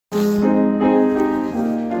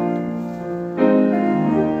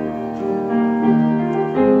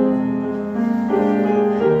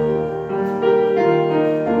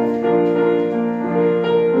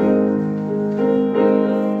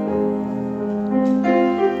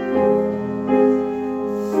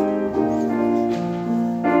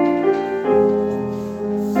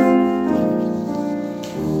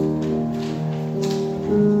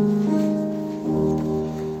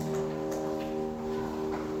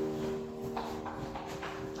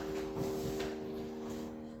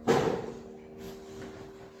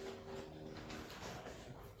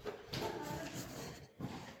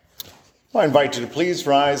I invite you to please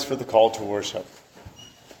rise for the call to worship.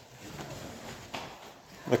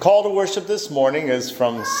 The call to worship this morning is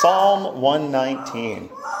from Psalm 119,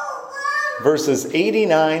 verses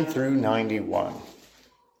 89 through 91.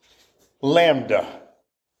 Lambda.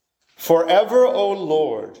 Forever, O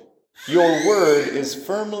Lord, your word is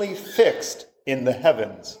firmly fixed in the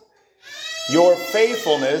heavens. Your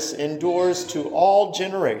faithfulness endures to all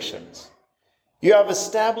generations. You have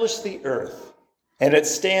established the earth, and it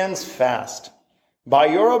stands fast. By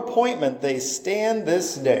your appointment they stand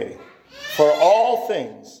this day, for all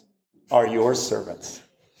things are your servants.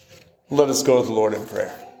 Let us go to the Lord in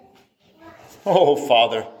prayer. Oh,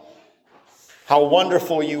 Father, how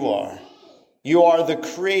wonderful you are. You are the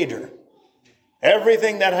creator.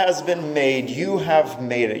 Everything that has been made, you have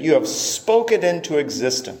made it. You have spoken it into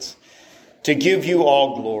existence to give you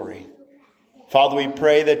all glory. Father, we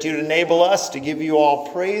pray that you'd enable us to give you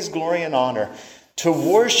all praise, glory, and honor, to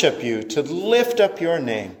worship you, to lift up your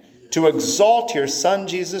name, to exalt your Son,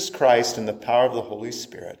 Jesus Christ, in the power of the Holy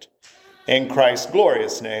Spirit. In Christ's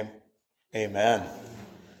glorious name, amen.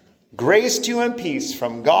 Grace to you and peace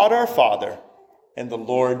from God our Father and the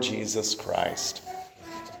Lord Jesus Christ.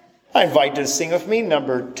 I invite you to sing with me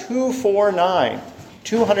number 249,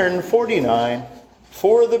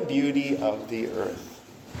 For the Beauty of the Earth.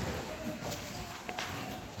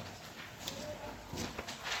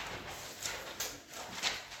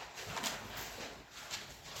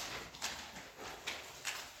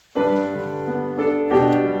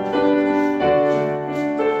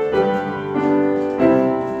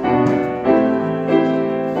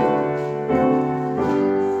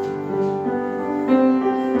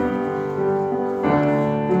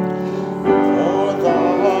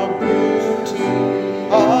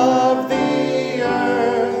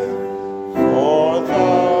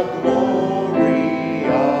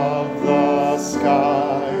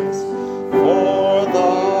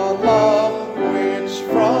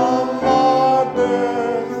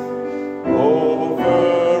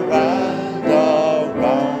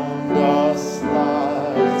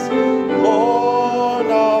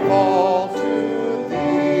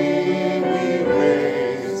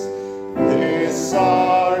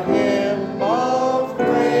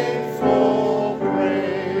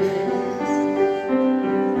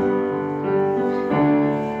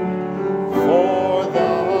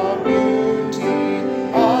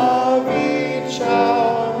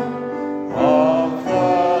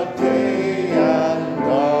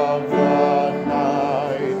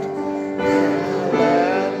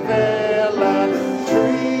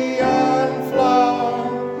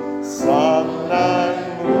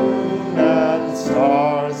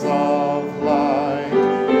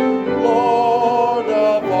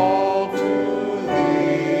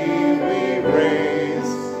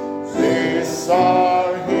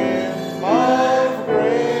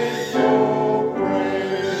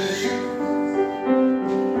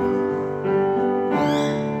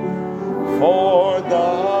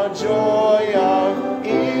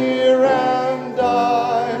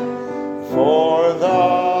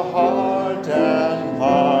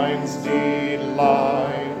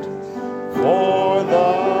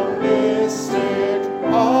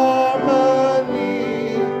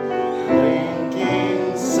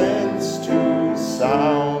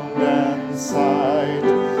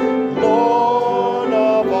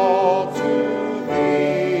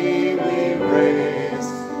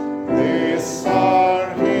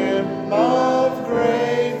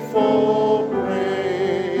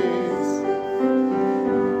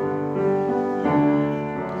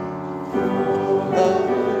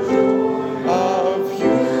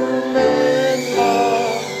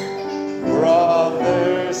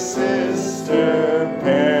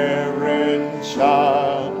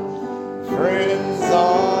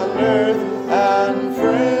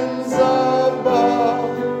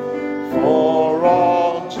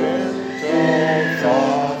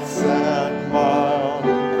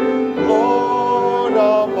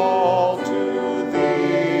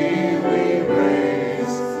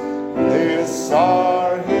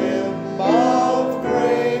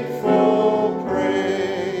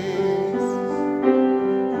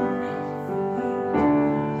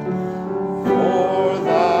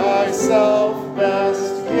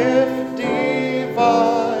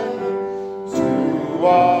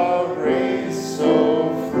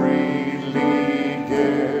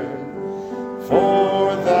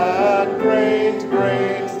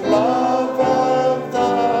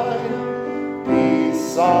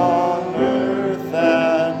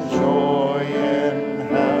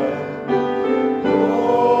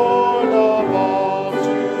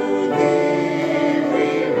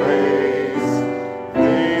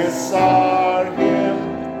 Song.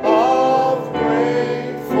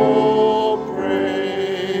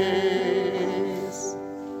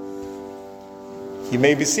 You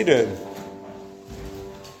may be seated.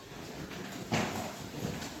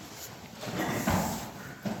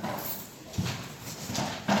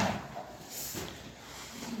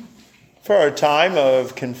 For our time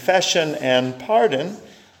of confession and pardon,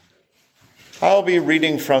 I'll be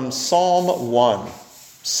reading from Psalm 1.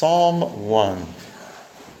 Psalm 1.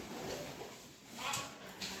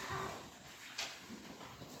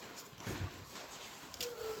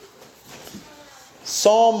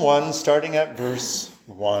 Psalm 1, starting at verse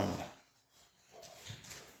 1.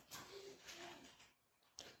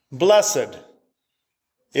 Blessed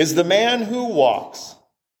is the man who walks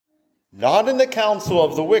not in the counsel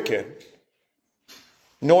of the wicked,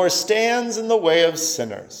 nor stands in the way of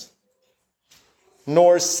sinners,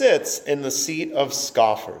 nor sits in the seat of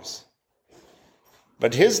scoffers.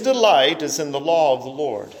 But his delight is in the law of the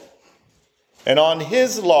Lord, and on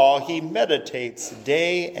his law he meditates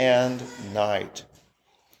day and night.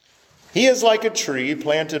 He is like a tree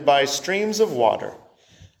planted by streams of water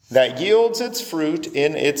that yields its fruit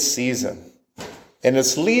in its season, and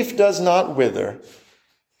its leaf does not wither.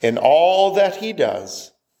 In all that he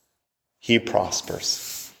does, he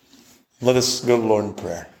prospers. Let us go to the Lord in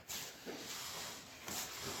prayer.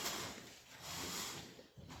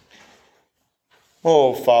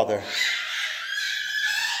 Oh, Father,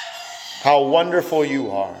 how wonderful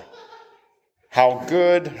you are, how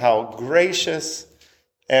good, how gracious,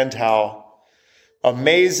 and how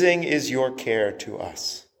amazing is your care to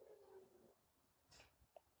us.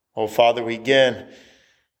 Oh, Father, we again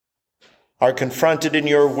are confronted in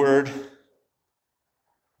your word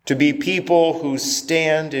to be people who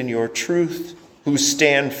stand in your truth, who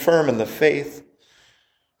stand firm in the faith.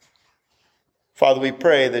 Father, we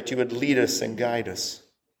pray that you would lead us and guide us.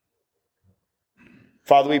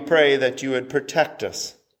 Father, we pray that you would protect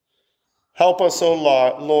us. Help us, O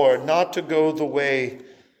Lord, not to go the way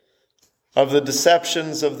of the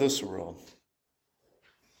deceptions of this world.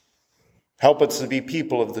 Help us to be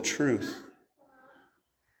people of the truth.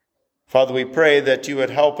 Father, we pray that you would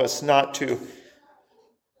help us not to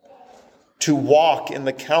walk in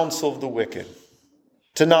the counsel of the wicked,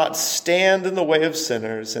 to not stand in the way of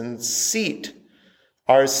sinners and seat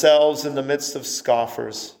ourselves in the midst of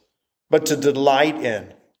scoffers, but to delight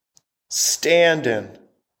in, stand in,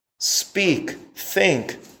 speak,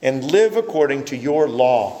 think, and live according to your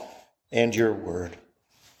law and your word.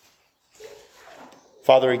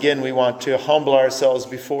 Father, again, we want to humble ourselves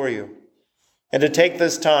before you and to take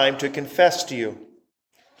this time to confess to you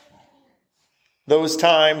those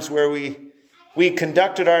times where we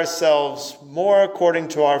conducted ourselves more according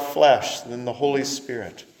to our flesh than the Holy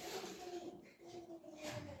Spirit,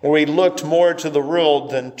 where we looked more to the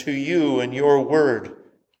world than to you and your word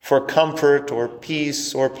for comfort or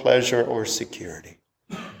peace or pleasure or security.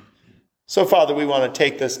 So, Father, we want to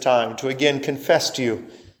take this time to again confess to you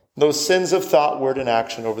those sins of thought, word, and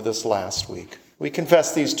action over this last week. We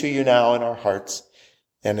confess these to you now in our hearts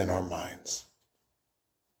and in our minds.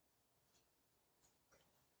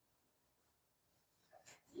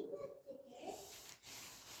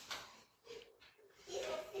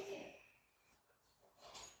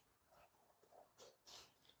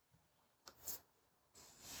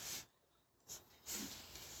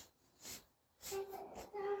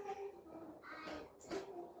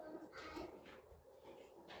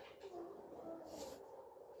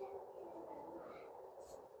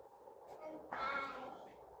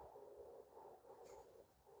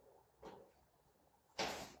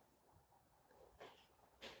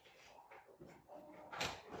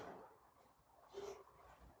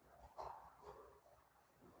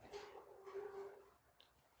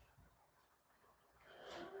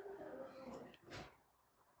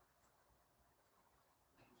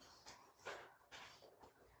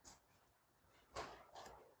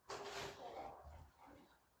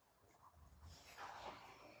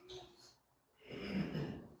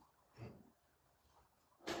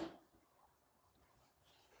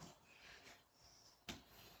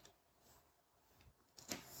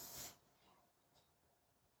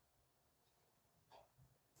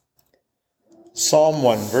 Psalm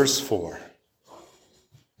 1, verse 4.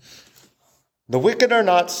 The wicked are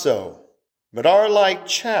not so, but are like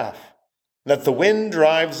chaff that the wind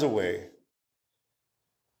drives away.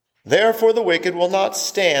 Therefore the wicked will not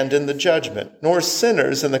stand in the judgment, nor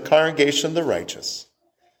sinners in the congregation of the righteous.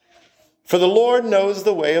 For the Lord knows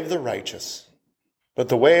the way of the righteous, but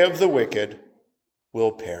the way of the wicked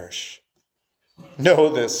will perish. Know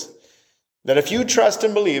this, that if you trust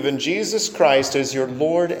and believe in Jesus Christ as your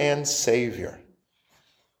Lord and Savior,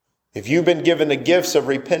 if you've been given the gifts of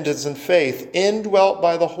repentance and faith, indwelt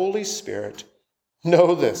by the Holy Spirit,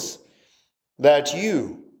 know this, that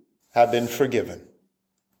you have been forgiven.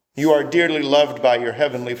 You are dearly loved by your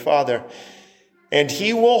heavenly Father, and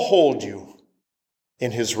he will hold you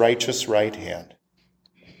in his righteous right hand.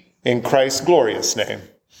 In Christ's glorious name,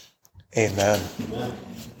 amen. Amen.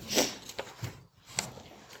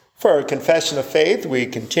 For our confession of faith, we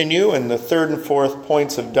continue in the third and fourth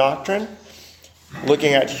points of doctrine,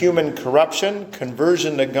 looking at human corruption,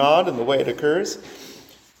 conversion to God, and the way it occurs.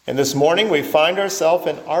 And this morning we find ourselves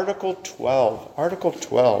in Article 12. Article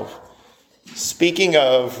 12, speaking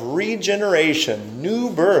of regeneration,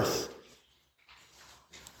 new birth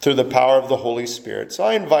through the power of the Holy Spirit. So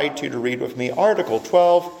I invite you to read with me Article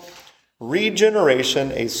 12,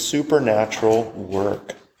 Regeneration, a Supernatural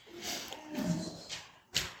Work.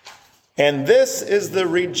 And this is the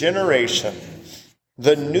regeneration,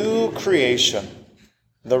 the new creation,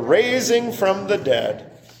 the raising from the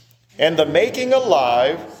dead, and the making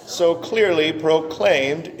alive so clearly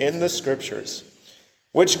proclaimed in the Scriptures,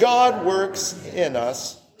 which God works in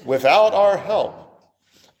us without our help.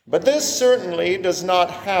 But this certainly does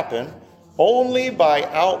not happen only by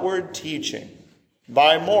outward teaching,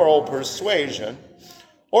 by moral persuasion,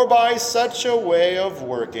 or by such a way of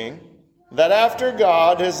working that after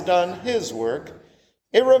God has done his work,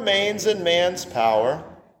 it remains in man's power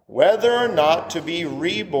whether or not to be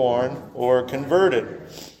reborn or converted.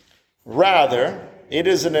 Rather, it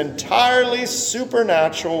is an entirely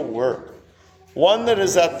supernatural work, one that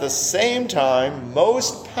is at the same time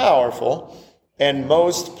most powerful and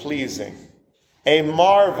most pleasing, a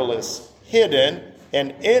marvelous, hidden,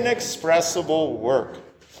 and inexpressible work,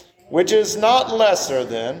 which is not lesser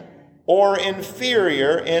than or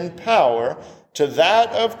inferior in power to that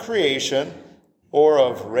of creation or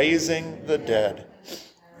of raising the dead.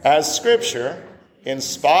 As Scripture,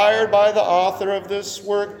 inspired by the author of this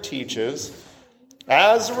work, teaches,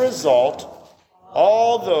 as a result,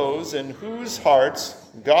 all those in whose hearts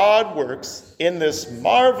God works in this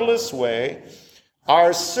marvelous way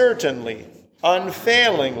are certainly,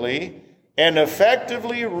 unfailingly, and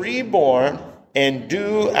effectively reborn and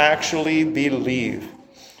do actually believe.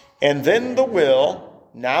 And then the will,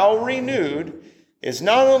 now renewed, is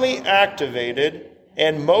not only activated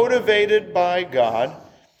and motivated by God,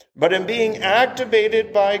 but in being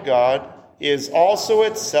activated by God is also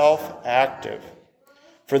itself active.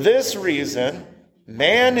 For this reason,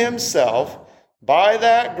 man himself, by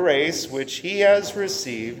that grace which he has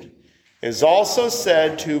received, is also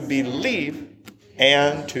said to believe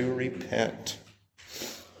and to repent.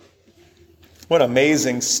 What an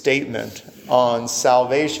amazing statement on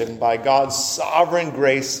salvation by God's sovereign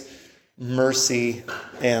grace, mercy,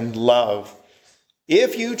 and love.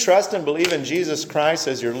 If you trust and believe in Jesus Christ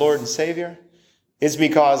as your Lord and Savior, it's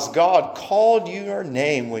because God called your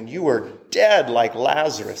name when you were dead like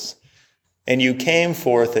Lazarus, and you came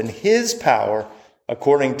forth in his power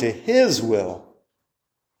according to his will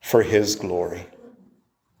for his glory.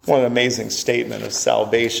 What an amazing statement of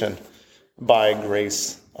salvation by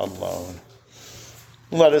grace alone.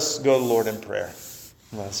 Let us go to the Lord in prayer.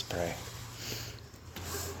 Let us pray.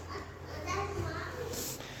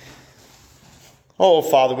 Oh,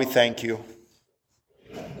 Father, we thank you.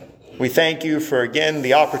 We thank you for, again,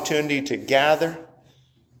 the opportunity to gather.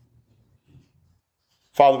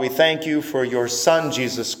 Father, we thank you for your Son,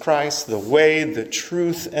 Jesus Christ, the way, the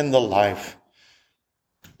truth, and the life.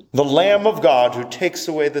 The Lamb of God who takes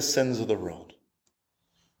away the sins of the world.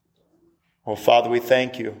 Oh, Father, we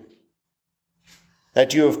thank you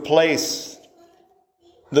that you have placed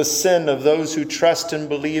the sin of those who trust and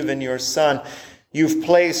believe in your Son. You've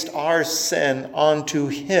placed our sin onto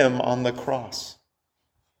him on the cross.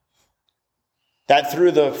 That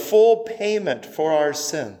through the full payment for our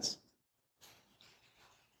sins,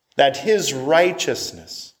 that his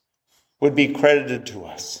righteousness would be credited to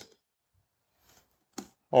us.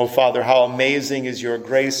 Oh, Father, how amazing is your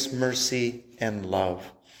grace, mercy, and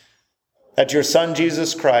love. That your Son,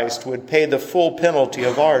 Jesus Christ, would pay the full penalty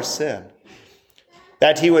of our sin.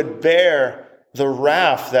 That he would bear the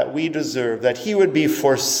wrath that we deserve. That he would be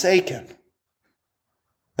forsaken.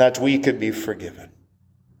 That we could be forgiven.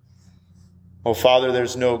 Oh, Father,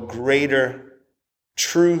 there's no greater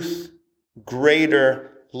truth,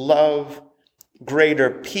 greater love, greater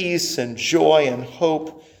peace and joy and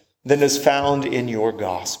hope than is found in your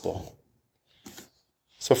gospel.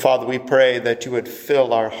 So, Father, we pray that you would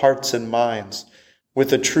fill our hearts and minds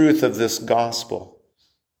with the truth of this gospel,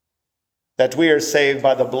 that we are saved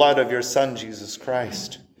by the blood of your Son, Jesus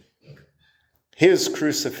Christ, his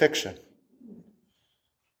crucifixion.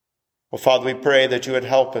 Well, Father, we pray that you would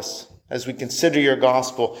help us as we consider your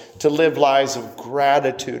gospel to live lives of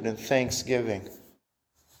gratitude and thanksgiving.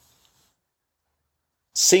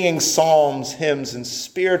 singing psalms, hymns, and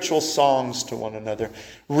spiritual songs to one another,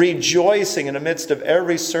 rejoicing in the midst of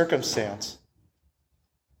every circumstance,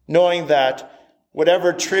 knowing that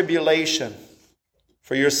whatever tribulation,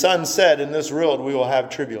 for your Son said, in this world we will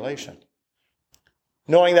have tribulation,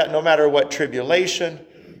 knowing that no matter what tribulation,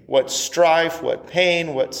 what strife, what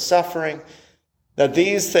pain, what suffering, that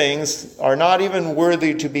these things are not even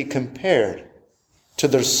worthy to be compared to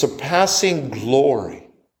the surpassing glory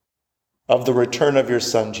of the return of your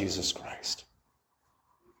Son, Jesus Christ.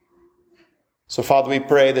 So, Father, we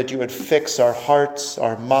pray that you would fix our hearts,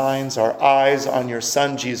 our minds, our eyes on your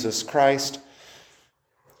Son, Jesus Christ.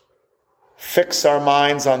 Fix our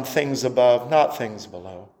minds on things above, not things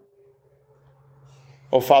below.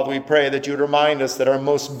 Oh, Father, we pray that you would remind us that our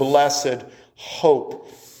most blessed hope,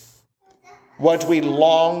 what we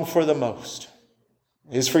long for the most,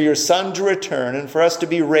 is for your Son to return and for us to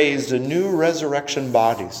be raised in new resurrection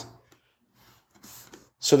bodies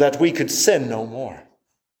so that we could sin no more.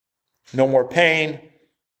 No more pain,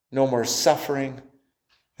 no more suffering,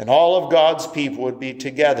 and all of God's people would be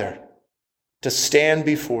together to stand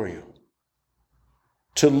before you,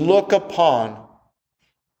 to look upon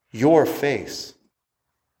your face,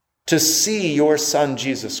 to see your Son,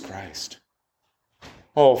 Jesus Christ.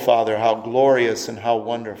 Oh, Father, how glorious and how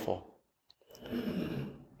wonderful.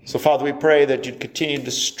 So, Father, we pray that you'd continue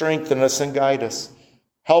to strengthen us and guide us.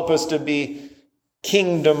 Help us to be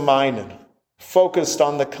kingdom-minded, focused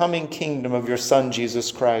on the coming kingdom of your Son,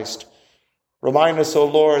 Jesus Christ. Remind us, O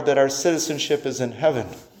Lord, that our citizenship is in heaven.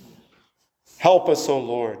 Help us, O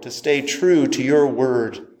Lord, to stay true to your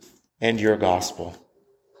word and your gospel.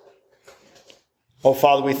 Oh,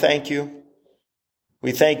 Father, we thank you.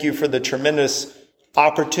 We thank you for the tremendous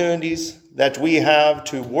opportunities that we have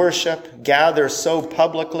to worship, gather so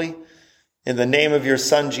publicly in the name of your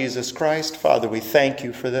Son, Jesus Christ. Father, we thank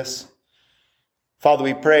you for this. Father,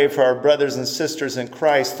 we pray for our brothers and sisters in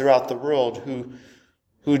Christ throughout the world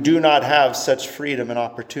who do not have such freedom and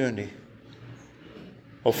opportunity.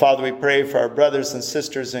 Oh, Father, we pray for our brothers and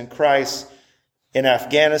sisters in Christ in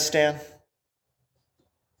Afghanistan,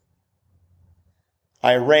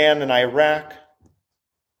 Iran and Iraq,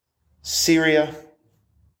 Syria,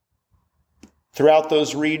 throughout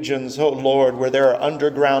those regions, oh Lord, where there are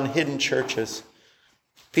underground hidden churches,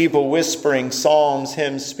 people whispering psalms,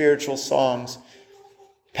 hymns, spiritual songs,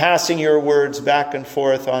 passing your words back and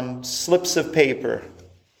forth on slips of paper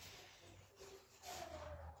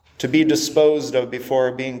to be disposed of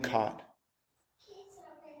before being caught.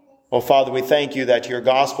 Oh, Father, we thank you that your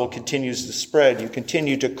gospel continues to spread. You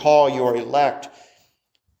continue to call your elect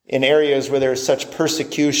in areas where there is such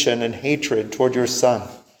persecution and hatred toward your Son.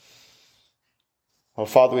 Oh,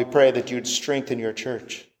 Father, we pray that you'd strengthen your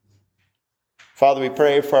church. Father, we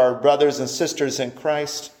pray for our brothers and sisters in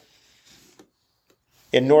Christ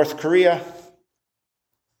in North Korea,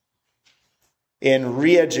 in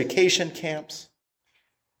re-education camps,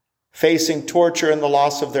 facing torture and the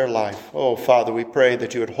loss of their life. Oh, Father, we pray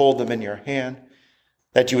that you would hold them in your hand,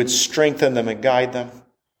 that you would strengthen them and guide them.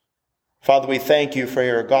 Father, we thank you for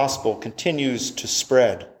your gospel continues to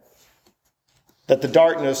spread, that the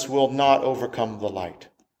darkness will not overcome the light.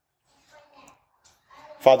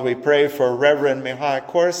 Father, we pray for Reverend Mihai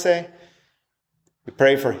Corse. We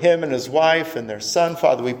pray for him and his wife and their son.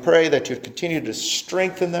 Father, we pray that you continue to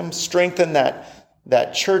strengthen them, strengthen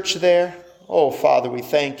that church there. Oh, Father, we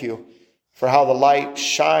thank you for how the light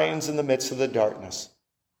shines in the midst of the darkness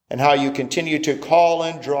and how you continue to call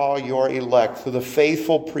and draw your elect through the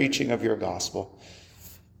faithful preaching of your gospel.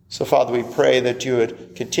 So, Father, we pray that you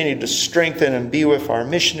would continue to strengthen and be with our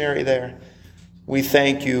missionary there. We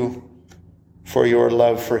thank you for your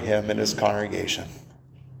love for him and his congregation.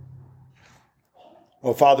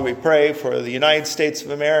 Oh, Father, we pray for the United States of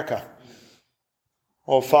America.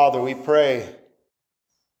 Oh, Father, we pray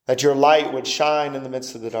that your light would shine in the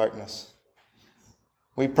midst of the darkness.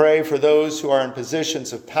 We pray for those who are in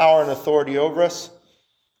positions of power and authority over us.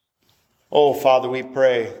 Oh, Father, we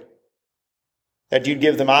pray that you'd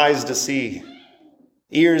give them eyes to see,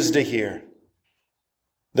 ears to hear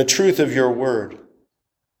the truth of your word,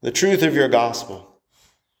 the truth of your gospel.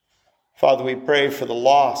 Father, we pray for the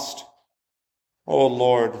lost. Oh,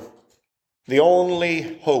 Lord, the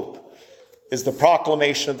only hope is the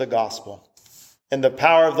proclamation of the gospel and the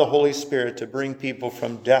power of the Holy Spirit to bring people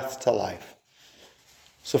from death to life.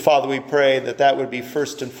 So, Father, we pray that that would be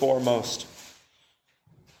first and foremost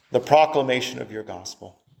the proclamation of your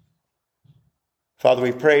gospel. Father,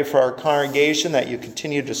 we pray for our congregation that you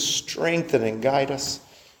continue to strengthen and guide us.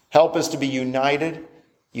 Help us to be united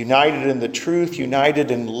in the truth, united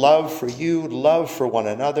in love for you, love for one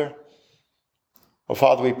another. Oh,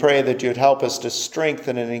 Father, we pray that you would help us to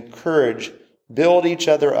strengthen and encourage, build each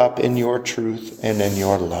other up in your truth and in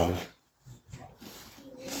your love.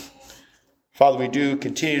 Father, we do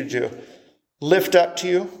continue to lift up to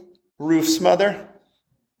you Ruth's mother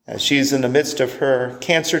as she's in the midst of her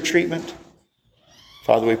cancer treatment.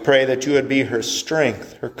 Father, we pray that you would be her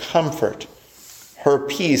strength, her comfort, her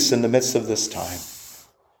peace in the midst of this time.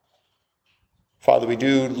 Father, we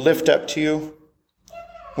do lift up to you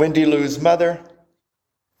Wendy Lou's mother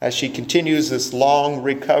as she continues this long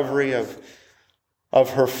recovery of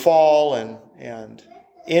her fall and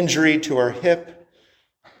injury to her hip.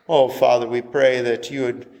 Oh, Father, we pray that you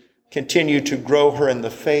would continue to grow her in the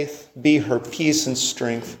faith, be her peace and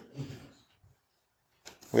strength.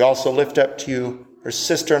 We also lift up to you her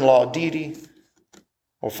sister-in-law, Dee Dee.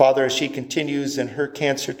 Oh, Father, as she continues in her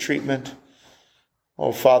cancer treatment,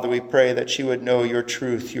 oh, Father, we pray that she would know your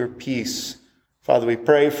truth, your peace. Father, we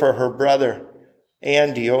pray for her brother,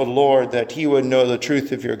 Andy, oh, Lord, that he would know the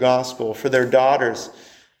truth of your gospel, for their daughters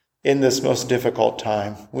in this most difficult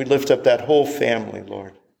time. We lift up that whole family,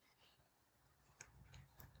 Lord.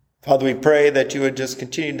 Father, we pray that you would just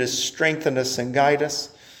continue to strengthen us and guide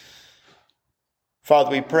us.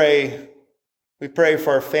 Father, we pray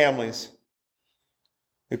for our families.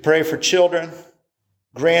 We pray for children,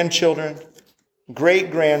 grandchildren,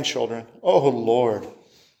 great-grandchildren. Oh, Lord,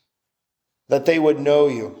 that they would know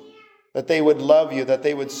you, that they would love you, that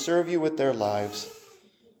they would serve you with their lives.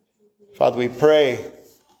 Father, we pray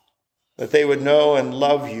that they would know and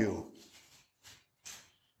love you.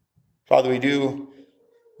 Father, we do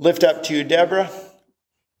lift up to you Deborah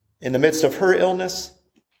in the midst of her illness.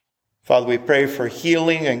 Father, we pray for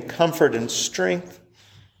healing and comfort and strength.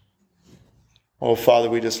 Oh, Father,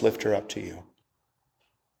 we just lift her up to you.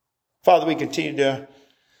 Father, we continue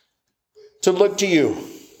to look to you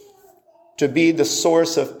to be the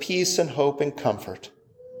source of peace and hope and comfort.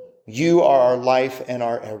 You are our life and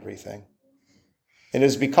our everything. And it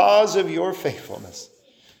is because of your faithfulness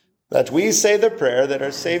that we say the prayer that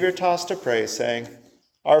our Savior taught us to pray, saying,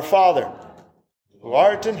 Our Father, who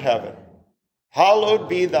art in heaven, hallowed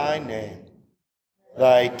be thy name.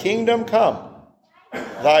 Thy kingdom come,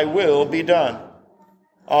 thy will be done,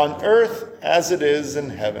 on earth as it is in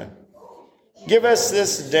heaven. Give us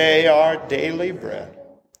this day our daily bread,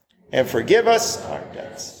 and forgive us our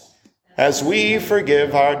debts, as we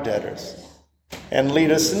forgive our debtors. And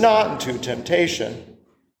lead us not into temptation,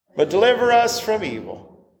 but deliver us from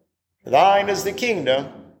evil. For thine is the kingdom,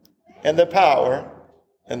 and the power,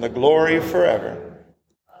 and the glory forever.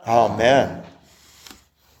 Amen.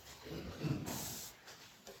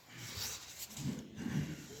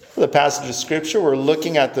 The passage of Scripture we're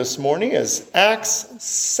looking at this morning is Acts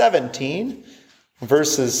 17,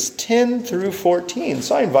 verses 10 through 14.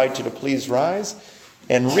 So I invite you to please rise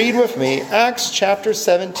and read with me Acts chapter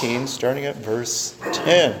 17, starting at verse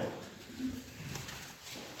 10.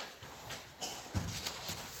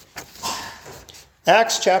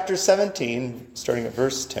 Acts chapter 17, starting at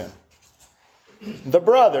verse 10. The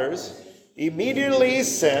brothers immediately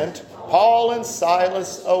sent Paul and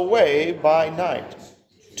Silas away by night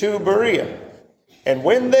to Berea. And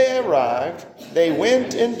when they arrived, they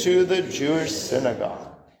went into the Jewish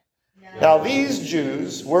synagogue. Now these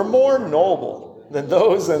Jews were more noble than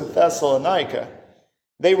those in Thessalonica.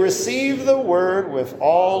 They received the word with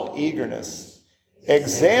all eagerness,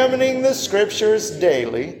 examining the Scriptures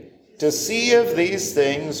daily to see if these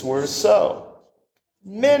things were so.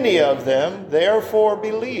 Many of them therefore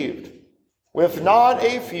believed, with not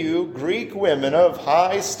a few Greek women of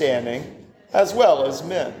high standing, as well as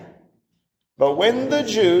men. But when the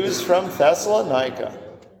Jews from Thessalonica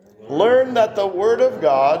learned that the word of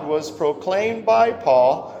God was proclaimed by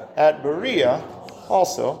Paul at Berea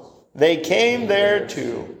also, they came there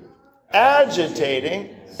too,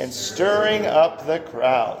 agitating and stirring up the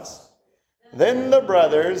crowds. Then the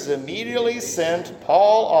brothers immediately sent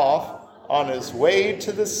Paul off on his way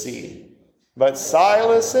to the sea, but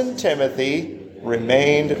Silas and Timothy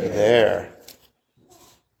remained there.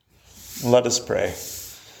 Let us pray.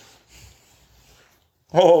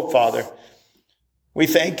 Oh, Father, we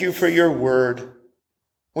thank you for your word.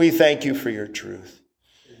 We thank you for your truth.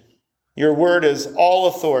 Your word is all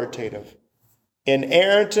authoritative,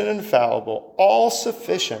 inerrant and infallible, all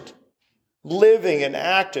sufficient, living and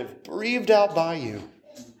active, breathed out by you.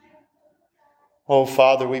 Oh,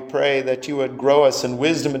 Father, we pray that you would grow us in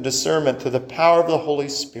wisdom and discernment through the power of the Holy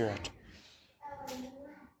Spirit.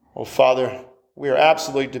 Oh, Father, we are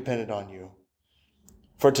absolutely dependent on you.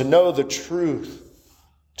 For to know the truth,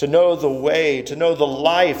 to know the way, to know the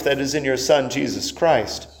life that is in your Son, Jesus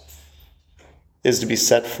Christ, is to be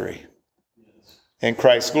set free. In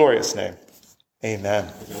Christ's glorious name,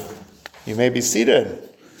 Amen. You may be seated.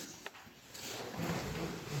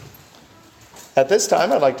 At this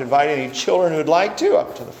time, I'd like to invite any children who would like to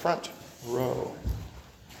up to the front row.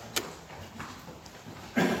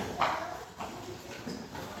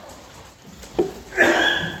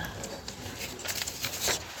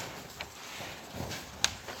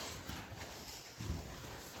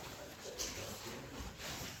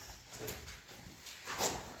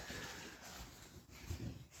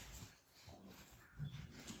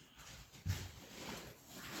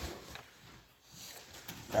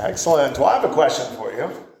 Excellent. Well, I have a question for you.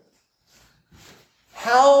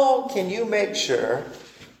 How can you make sure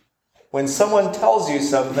when someone tells you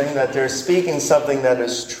something that they're speaking something that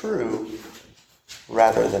is true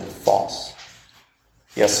rather than false?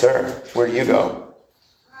 Yes, sir. Where do you go?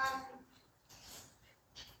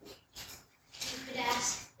 You could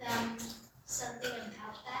ask them something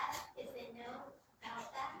about that if they know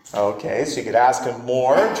about that. Okay, so you could ask them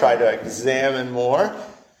more, try to examine more.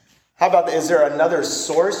 How about, is there another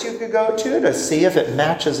source you could go to see if it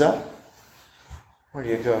matches up? Where do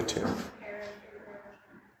you go to?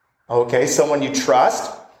 Okay, someone you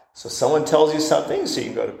trust. So someone tells you something, so you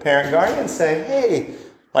can go to parent guardian and say, hey,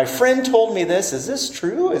 my friend told me this. Is this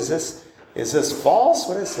true? Is this false?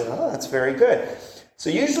 What is it? Oh, that's very good. So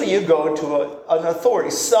usually you go to an authority,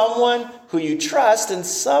 someone who you trust and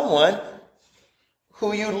someone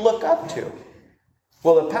who you look up to.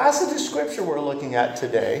 Well, the passage of Scripture we're looking at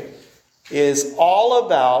today is all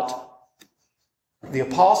about the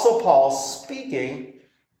Apostle Paul speaking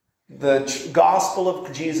the gospel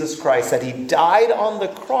of Jesus Christ, that he died on the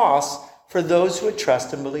cross for those who would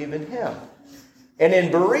trust and believe in him. And in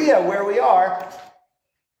Berea, where we are,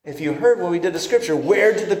 if you heard when we did the scripture,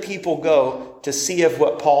 where did the people go to see if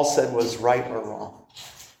what Paul said was right or wrong?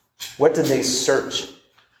 What did they search?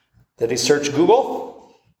 Did they search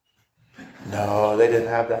Google? No, they didn't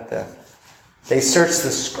have that then. They searched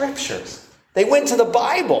the scriptures. They went to the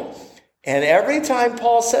Bible. And every time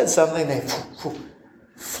Paul said something, they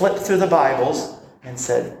flipped through the Bibles and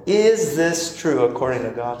said, is this true according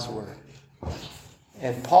to God's word?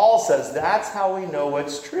 And Paul says that's how we know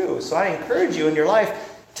what's true. So I encourage you in your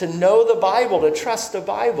life to know the Bible, to trust the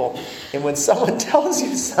Bible. And when someone tells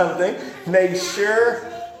you something, make sure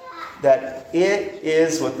that it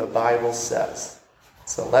is what the Bible says.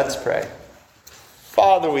 So let's pray.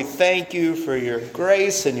 Father, we thank you for your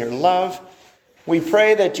grace and your love. We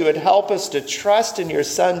pray that you would help us to trust in your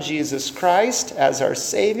Son, Jesus Christ, as our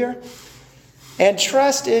Savior, and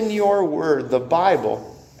trust in your word, the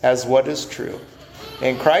Bible, as what is true.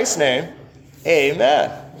 In Christ's name, amen.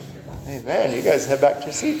 Amen. You guys head back to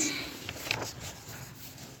your seats.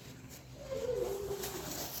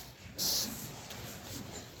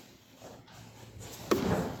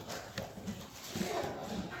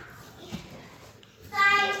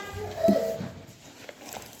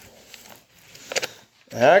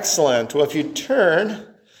 Excellent. Well, if you turn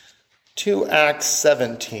to Acts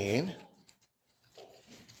 17,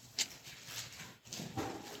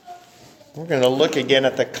 we're going to look again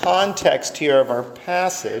at the context here of our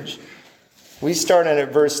passage. We start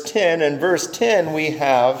at verse 10. In verse 10, we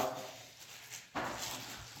have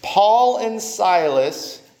Paul and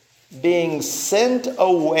Silas being sent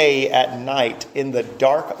away at night in the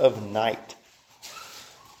dark of night.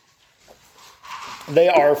 They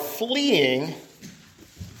are fleeing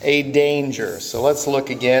a danger. So let's look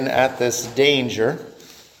again at this danger.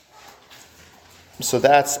 So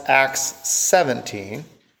that's Acts 17.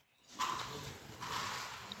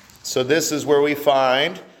 So this is where we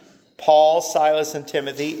find Paul, Silas, and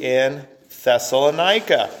Timothy in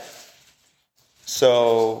Thessalonica.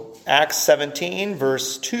 So Acts 17,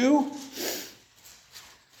 verse 2.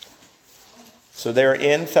 So they're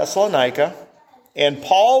in Thessalonica. And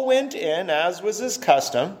Paul went in, as was his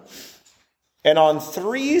custom, and on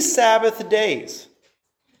 3 Sabbath days,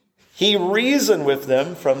 he reasoned with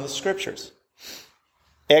them from the Scriptures,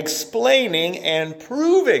 explaining and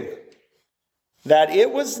proving that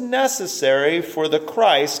it was necessary for the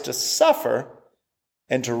Christ to suffer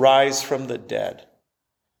and to rise from the dead,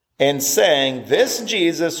 and saying, this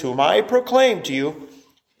Jesus whom I proclaim to you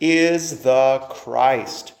is the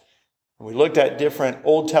Christ. And we looked at different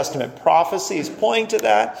Old Testament prophecies pointing to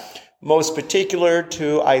that, most particular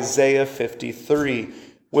to Isaiah 53,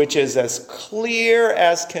 which is as clear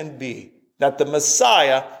as can be that the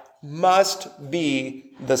Messiah must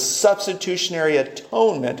be the substitutionary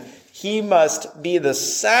atonement. He must be the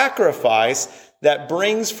sacrifice that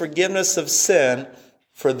brings forgiveness of sin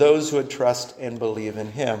for those who would trust and believe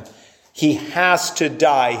in him. He has to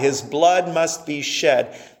die. His blood must be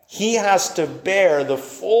shed. He has to bear the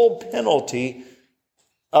full penalty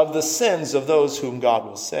of the sins of those whom God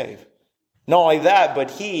will save. Not only that,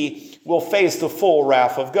 but he will face the full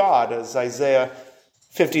wrath of God. As Isaiah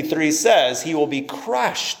 53 says, he will be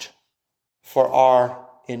crushed for our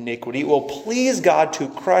iniquity. It will please God to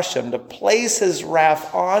crush him, to place his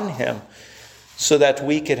wrath on him, so that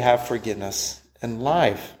we could have forgiveness and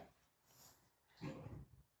life.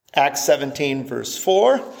 Acts 17, verse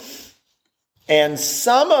 4. And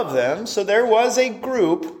some of them, so there was a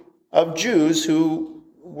group of Jews who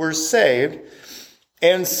were saved,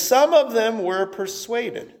 and some of them were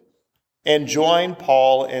persuaded and joined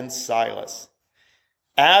Paul and Silas,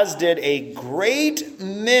 as did a great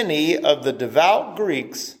many of the devout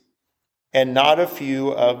Greeks and not a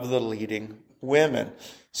few of the leading women.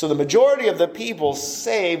 So the majority of the people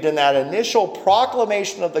saved in that initial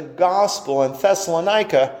proclamation of the gospel in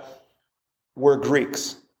Thessalonica were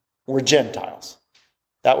Greeks, were Gentiles.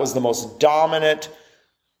 That was the most dominant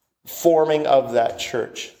forming of that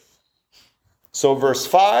church. So verse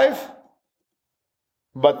 5,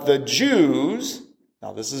 but the Jews,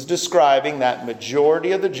 now this is describing that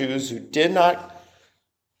majority of the Jews who did not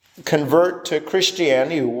convert to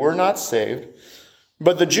Christianity, who were not saved,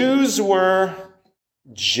 but the Jews were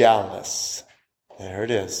jealous. There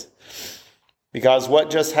it is. Because what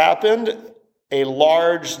just happened? A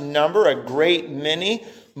large number, a great many,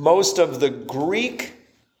 most of the Greek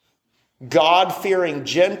God-fearing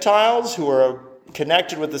Gentiles who were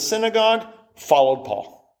connected with the synagogue followed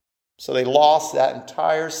Paul. So they lost that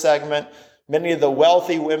entire segment. Many of the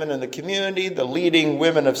wealthy women in the community, the leading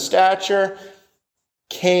women of stature,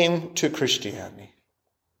 came to Christianity.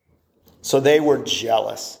 So they were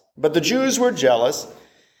jealous. But the Jews were jealous,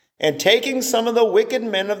 and taking some of the wicked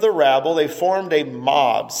men of the rabble, they formed a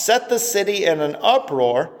mob, set the city in an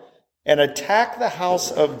uproar, and attacked the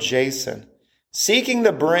house of Jason, seeking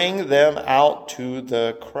to bring them out to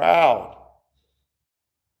the crowd.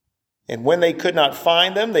 And when they could not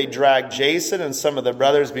find them, they dragged Jason and some of the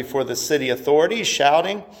brothers before the city authorities,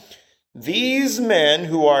 shouting, "These men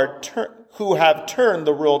who have turned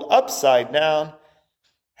the world upside down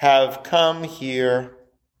have come here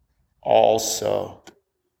also.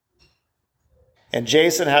 And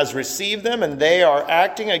Jason has received them, and they are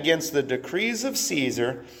acting against the decrees of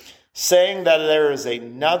Caesar, saying that there is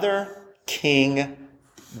another King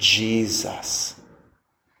Jesus."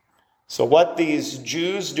 So what these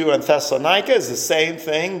Jews do in Thessalonica is the same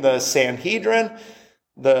thing the Sanhedrin,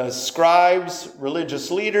 the scribes,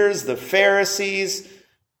 religious leaders, the Pharisees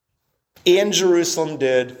in Jerusalem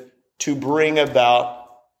did to bring about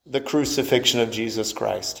the crucifixion of Jesus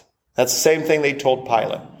Christ. That's the same thing they told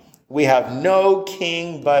Pilate. We have no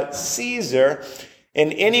king but Caesar,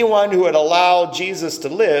 and anyone who would allow Jesus to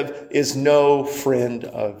live is no friend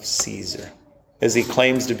of Caesar, as he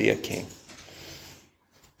claims to be a king.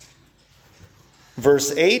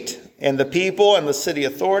 Verse 8, and the people and the city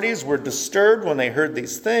authorities were disturbed when they heard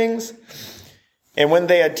these things. And when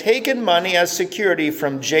they had taken money as security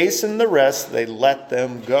from Jason and the rest, they let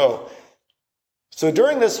them go. So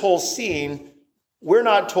during this whole scene, we're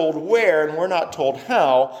not told where and we're not told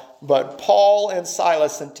how, but Paul and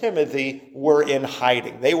Silas and Timothy were in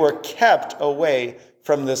hiding. They were kept away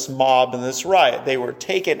from this mob and this riot. They were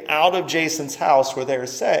taken out of Jason's house where they were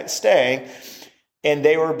staying, and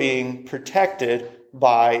they were being protected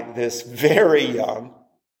by this very young,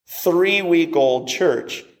 3-week-old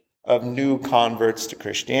church of new converts to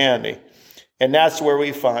Christianity. And that's where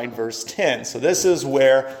we find verse 10. So this is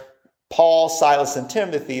where Paul, Silas, and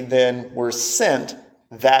Timothy then were sent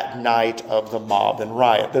that night of the mob and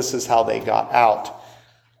riot. This is how they got out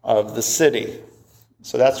of the city.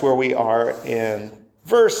 So that's where we are in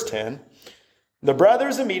verse 10. The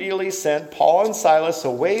brothers immediately sent Paul and Silas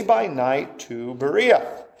away by night to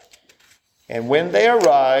Berea. And when they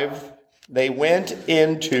arrived, they went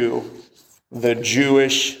into the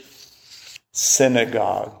Jewish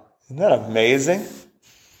synagogue. Isn't that amazing?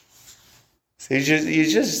 So you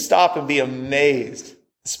just stop and be amazed,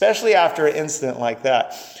 especially after an incident like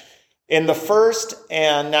that. In the first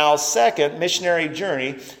and now second missionary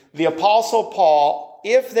journey, the Apostle Paul,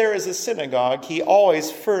 if there is a synagogue, he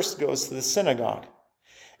always first goes to the synagogue.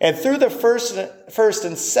 And through the first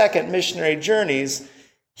and second missionary journeys,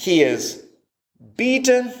 he is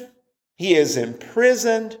beaten, he is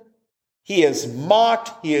imprisoned, he is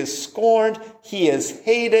mocked, he is scorned, he is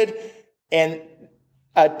hated, and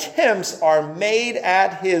attempts are made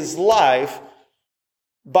at his life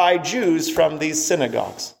by Jews from these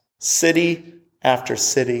synagogues, city after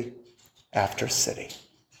city after city.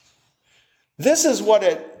 This is what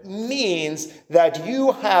it means that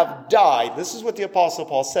you have died. This is what the Apostle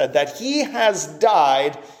Paul said, that he has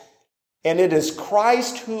died, and it is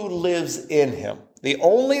Christ who lives in him. The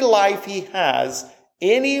only life he has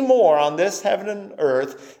anymore on this heaven and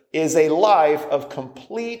earth is a life of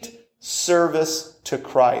complete service to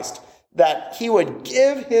Christ. That he would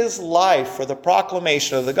give his life for the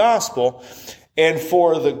proclamation of the gospel and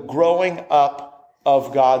for the growing up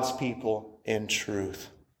of God's people in truth.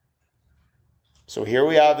 So here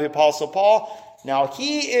we have the Apostle Paul. Now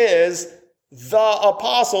he is the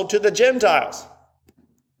apostle to the Gentiles.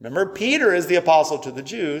 Remember, Peter is the apostle to the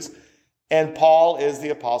Jews, and Paul is the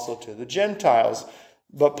apostle to the Gentiles.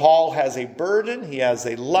 But Paul has a burden, he has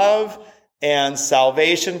a love, and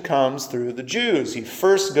salvation comes through the Jews. He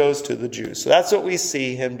first goes to the Jews. So that's what we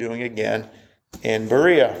see him doing again in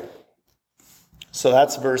Berea. So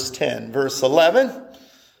that's verse 10. Verse 11,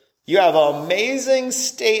 you have an amazing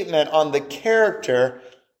statement on the character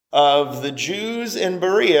of the Jews in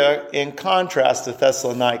Berea in contrast to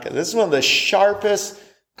Thessalonica. This is one of the sharpest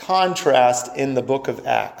contrasts in the book of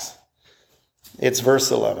Acts. It's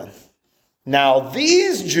verse 11. Now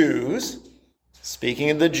these Jews, speaking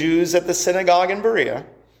of the Jews at the synagogue in Berea,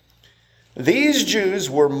 these Jews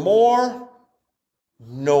were more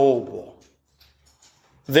noble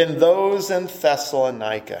than those in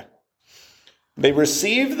Thessalonica. They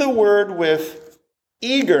received the word with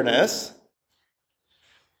eagerness.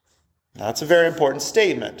 That's a very important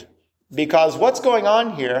statement, because what's going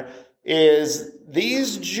on here is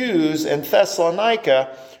these Jews in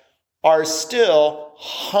Thessalonica are still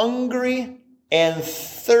hungry and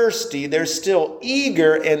thirsty. They're still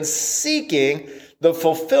eager and seeking the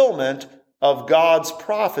fulfillment of God's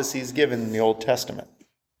prophecies given in the Old Testament.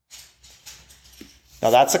 Now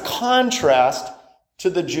that's a contrast to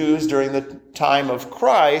the Jews during the time of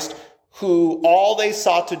Christ, who all they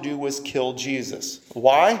sought to do was kill Jesus.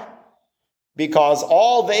 Why? Because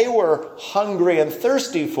all they were hungry and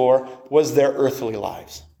thirsty for was their earthly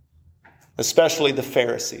lives, especially the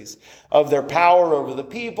Pharisees, of their power over the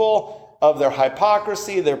people, of their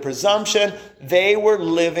hypocrisy, their presumption. They were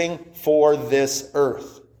living for this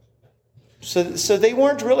earth. So they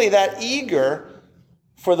weren't really that eager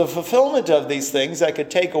for the fulfillment of these things that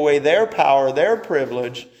could take away their power, their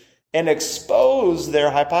privilege, and expose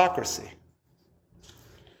their hypocrisy.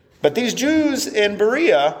 But these Jews in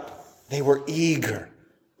Berea, they were eager.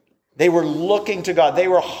 They were looking to God. They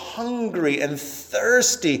were hungry and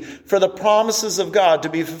thirsty for the promises of God to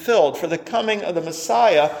be fulfilled, for the coming of the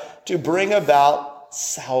Messiah to bring about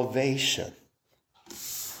salvation.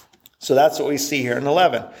 So that's what we see here in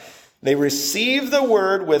 11. They received the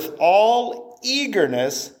word with all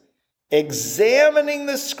eagerness, examining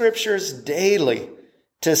the scriptures daily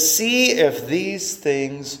to see if these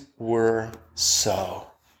things were so.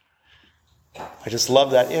 I just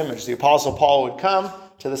love that image. The Apostle Paul would come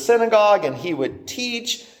to the synagogue and he would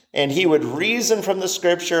teach and he would reason from the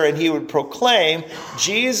scripture and he would proclaim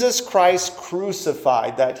Jesus Christ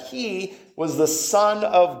crucified, that he was the Son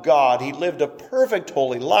of God. He lived a perfect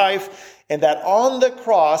holy life, and that on the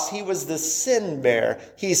cross he was the sin bearer.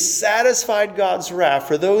 He satisfied God's wrath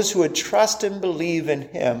for those who would trust and believe in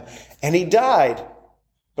him. And he died.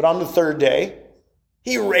 But on the third day,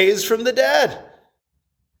 he raised from the dead.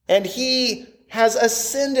 And he has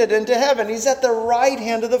ascended into heaven. He's at the right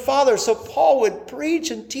hand of the Father. So Paul would preach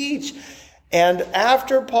and teach. And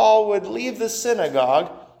after Paul would leave the synagogue,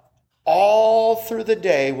 all through the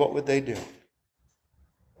day, what would they do?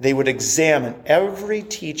 They would examine every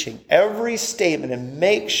teaching, every statement, and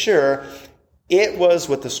make sure it was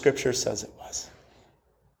what the scripture says it was.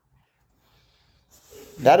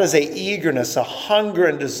 That is an eagerness, a hunger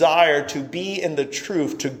and desire to be in the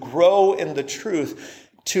truth, to grow in the truth,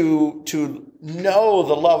 to know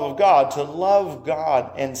the love of God, to love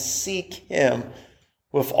God and seek him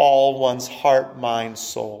with all one's heart, mind,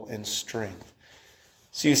 soul, and strength.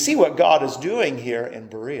 So you see what God is doing here in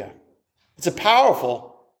Berea. It's a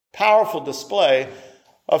powerful display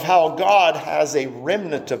of how God has a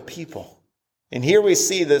remnant of people. And here we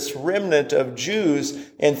see this remnant of Jews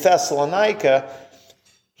in Thessalonica.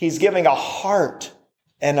 He's giving a heart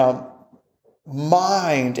and a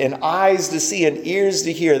mind and eyes to see and ears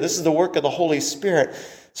to hear. This is the work of the Holy Spirit.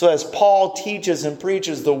 So as Paul teaches and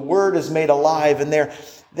preaches, the word is made alive, and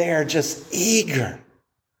they're just eager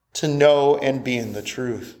to know and be in the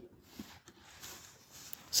truth.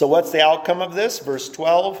 So what's the outcome of this? Verse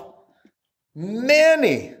 12.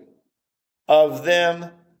 Many of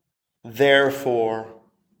them therefore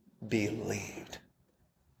believed.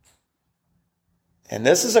 And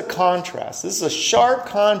this is a contrast. This is a sharp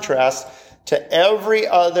contrast to every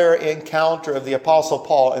other encounter of the Apostle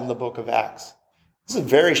Paul in the book of Acts. This is a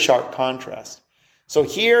very sharp contrast. So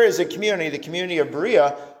here is a community, the community of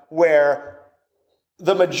Berea, where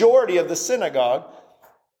the majority of the synagogue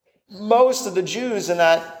most of the Jews in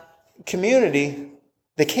that community,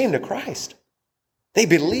 they came to Christ. They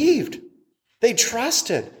believed. They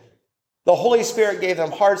trusted. The Holy Spirit gave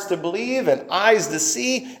them hearts to believe and eyes to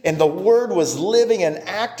see, and the word was living and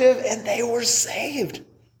active, and they were saved.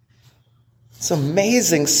 It's an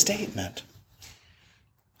amazing statement.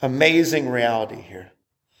 Amazing reality here.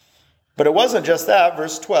 But it wasn't just that.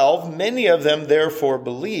 Verse 12, many of them therefore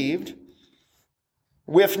believed,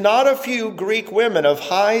 with not a few Greek women of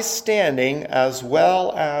high standing as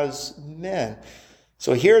well as men.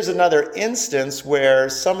 So here's another instance where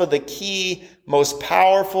some of the key, most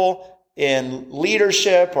powerful in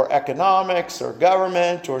leadership or economics or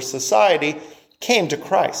government or society came to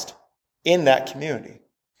Christ in that community.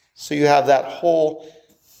 So you have that whole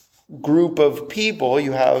group of people,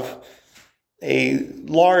 you have a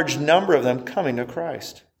large number of them coming to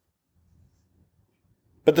Christ.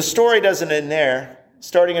 But the story doesn't end there.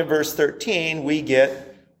 Starting in verse 13, we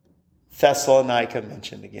get Thessalonica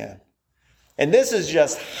mentioned again. And this is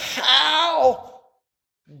just how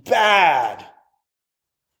bad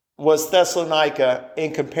was Thessalonica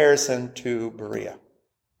in comparison to Berea.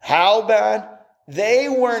 How bad? They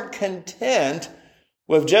weren't content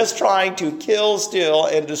with just trying to kill, steal,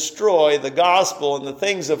 and destroy the gospel and the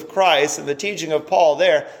things of Christ and the teaching of Paul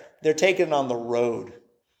there. They're taking it on the road.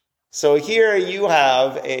 So here you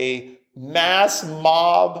have a mass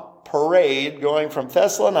mob parade going from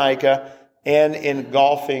Thessalonica and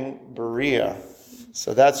engulfing Berea.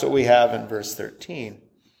 So that's what we have in verse 13.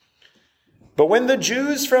 But when the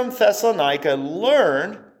Jews from Thessalonica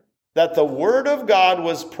learned that the word of God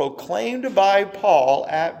was proclaimed by Paul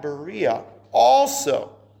at Berea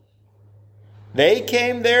also, they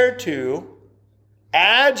came there too,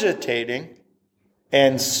 agitating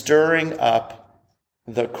and stirring up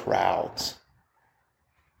the crowds.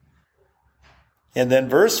 And then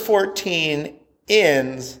verse 14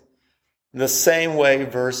 ends the same way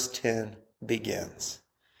verse 10 begins.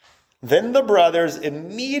 Then the brothers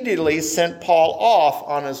immediately sent Paul off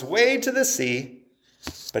on his way to the sea.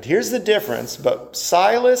 But here's the difference. But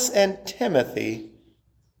Silas and Timothy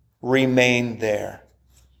remained there.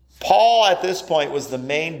 Paul at this point was the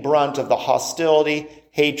main brunt of the hostility,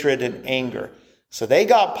 hatred, and anger. So they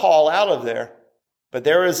got Paul out of there. But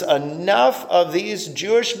there is enough of these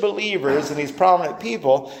Jewish believers and these prominent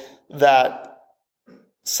people that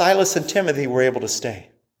Silas and Timothy were able to stay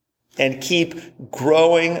and keep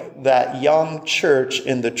growing that young church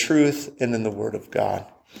in the truth and in the Word of God.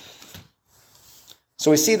 So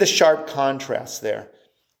we see the sharp contrast there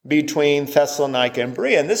between Thessalonica and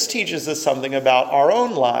Berea. And this teaches us something about our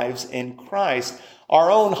own lives in Christ, our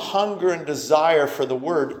own hunger and desire for the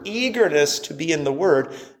Word, eagerness to be in the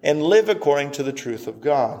Word and live according to the truth of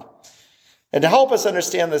God. And to help us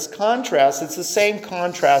understand this contrast, it's the same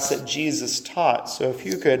contrast that Jesus taught. So if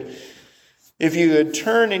you could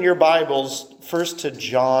turn in your Bibles first to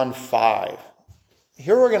John 5.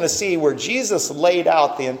 Here we're going to see where Jesus laid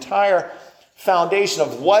out the entire foundation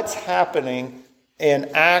of what's happening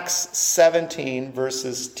in Acts 17,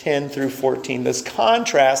 verses 10 through 14. This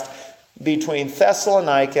contrast between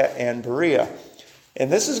Thessalonica and Berea.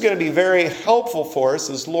 And this is going to be very helpful for us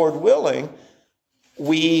as, Lord willing,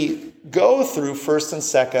 we go through 1st and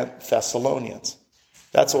 2nd Thessalonians.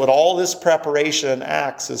 That's what all this preparation in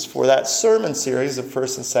Acts is for, that sermon series of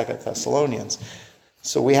 1st and 2nd Thessalonians.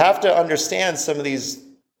 So we have to understand some of these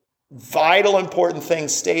vital, important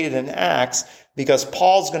things stated in Acts because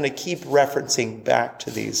Paul's going to keep referencing back to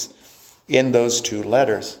these in those two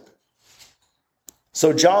letters.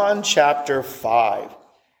 So John chapter 5.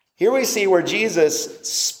 Here we see where Jesus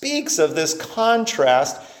speaks of this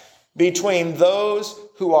contrast between those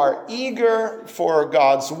who are eager for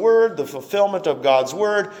God's word, the fulfillment of God's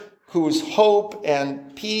word, whose hope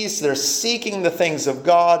and peace, they're seeking the things of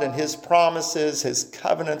God and his promises, his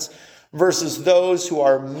covenants, versus those who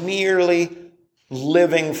are merely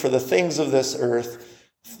living for the things of this earth.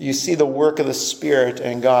 You see the work of the Spirit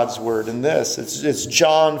and God's word in this. It's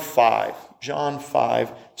John 5. John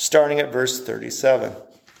 5, starting at verse 37.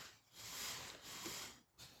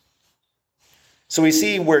 So we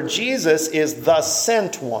see where Jesus is the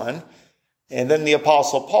sent one, and then the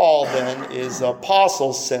Apostle Paul then is the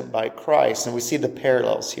apostle sent by Christ. And we see the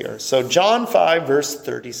parallels here. So John 5, verse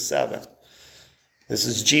 37. This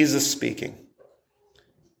is Jesus speaking.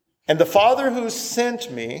 And the Father who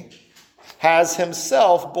sent me has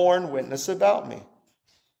himself borne witness about me.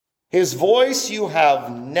 His voice you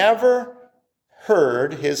have never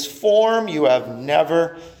heard, his form you have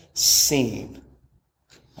never seen.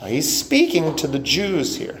 Now, he's speaking to the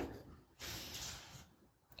Jews here.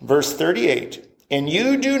 Verse 38, and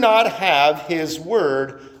you do not have his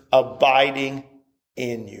word abiding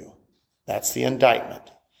in you. That's the indictment.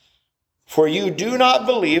 For you do not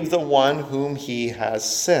believe the one whom he has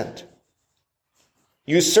sent.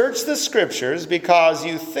 You search the scriptures because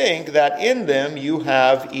you think that in them you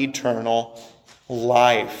have eternal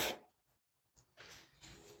life.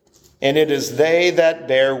 And it is they that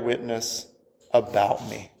bear witness about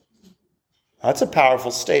me. That's a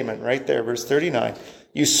powerful statement right there, verse 39.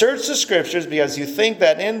 You search the scriptures because you think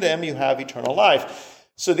that in them you have eternal life.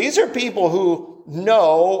 So these are people who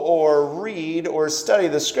know or read or study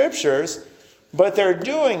the scriptures, but they're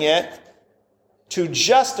doing it to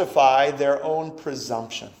justify their own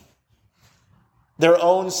presumption, their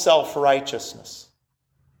own self-righteousness,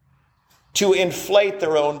 to inflate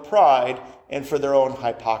their own pride and for their own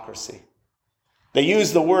hypocrisy. They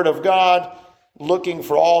use the word of God looking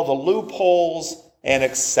for all the loopholes and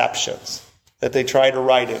exceptions that they try to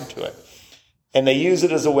write into it. And they use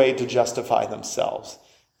it as a way to justify themselves.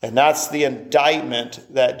 And that's the indictment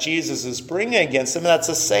that Jesus is bringing against them. That's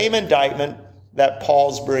the same indictment that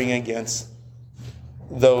Paul's bringing against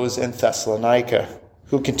those in Thessalonica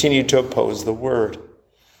who continue to oppose the word.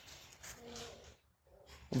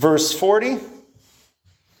 Verse 40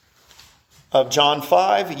 of John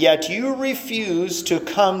 5, yet you refuse to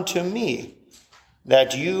come to me,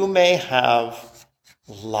 that you may have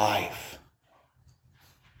life.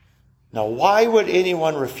 Now, why would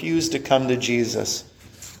anyone refuse to come to Jesus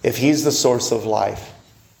if he's the source of life?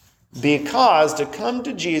 Because to come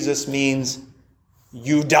to Jesus means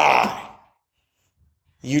you die.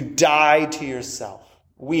 You die to yourself.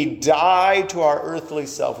 We die to our earthly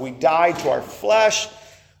self. We die to our flesh.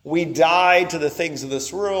 We die to the things of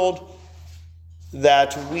this world,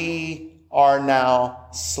 that we are now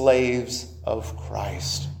slaves of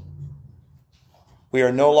Christ. We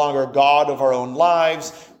are no longer God of our own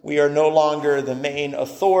lives. We are no longer the main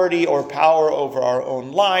authority or power over our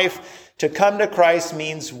own life. To come to Christ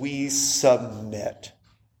means we submit.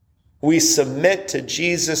 We submit to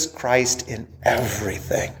Jesus Christ in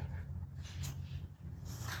everything.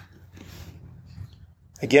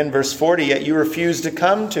 Again, verse 40, yet you refuse to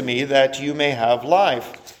come to me that you may have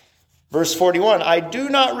life. Verse 41, I do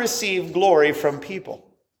not receive glory from people,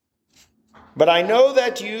 but I know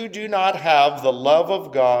that you do not have the love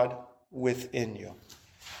of God within you.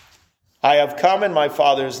 I have come in my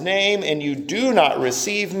Father's name, and you do not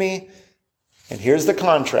receive me. And here's the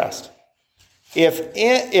contrast.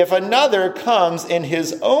 If another comes in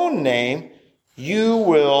his own name, you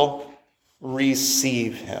will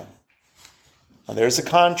receive him. Now, there's a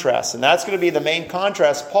contrast, and that's going to be the main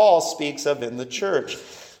contrast Paul speaks of in the church.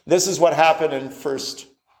 This is what happened in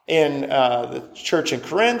the church in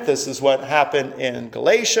Corinth. This is what happened in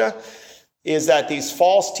Galatia, is that these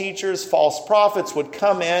false teachers, false prophets would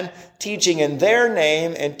come in teaching in their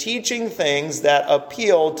name and teaching things that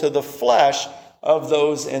appealed to the flesh of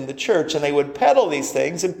those in the church. And they would peddle these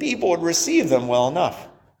things and people would receive them well enough.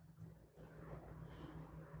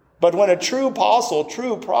 But when a true apostle,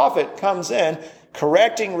 true prophet comes in,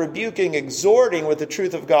 correcting, rebuking, exhorting with the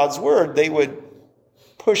truth of God's word, they would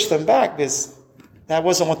push them back because that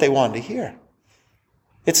wasn't what they wanted to hear.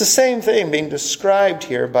 It's the same thing being described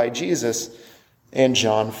here by Jesus in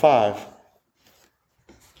John 5.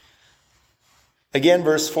 Again,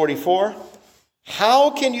 verse 44.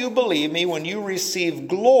 How can you believe me when you receive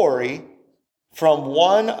glory from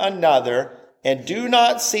one another and do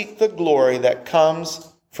not seek the glory that comes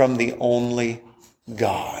from the only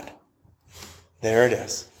God? There it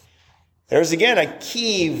is. There's again a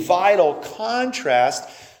key, vital contrast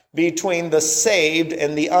between the saved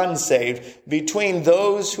and the unsaved, between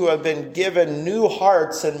those who have been given new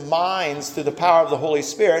hearts and minds through the power of the Holy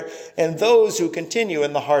Spirit and those who continue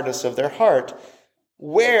in the hardness of their heart.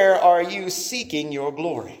 Where are you seeking your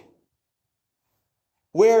glory?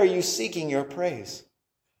 Where are you seeking your praise?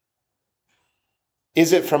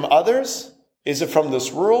 Is it from others? Is it from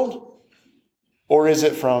this world? Or is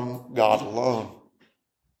it from God alone?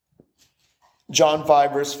 John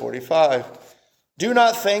 5, verse 45. Do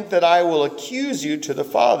not think that I will accuse you to the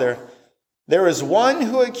Father. There is one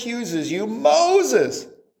who accuses you, Moses,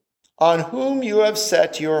 on whom you have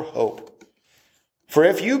set your hope. For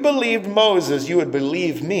if you believed Moses, you would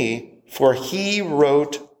believe me, for he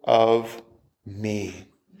wrote of me.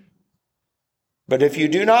 But if you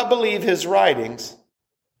do not believe his writings,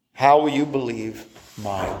 how will you believe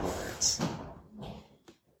my words?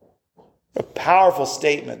 A powerful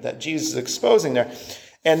statement that Jesus is exposing there.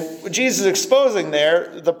 And Jesus is exposing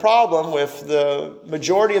there the problem with the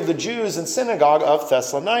majority of the Jews in synagogue of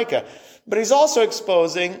Thessalonica. But he's also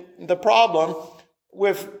exposing the problem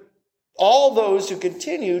with all those who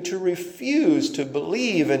continue to refuse to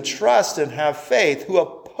believe and trust and have faith, who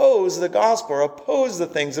oppose oppose the gospel or oppose the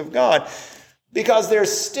things of God because they're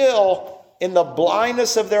still in the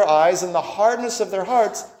blindness of their eyes and the hardness of their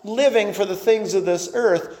hearts living for the things of this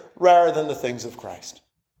earth rather than the things of Christ.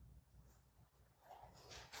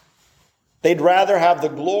 They'd rather have the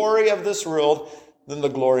glory of this world than the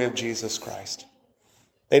glory of Jesus Christ.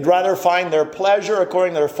 They'd rather find their pleasure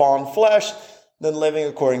according to their fallen flesh than living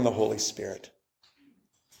according to the Holy Spirit.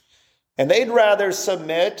 And they'd rather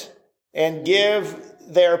submit and give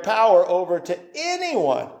their power over to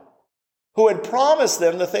anyone who had promised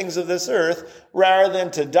them the things of this earth rather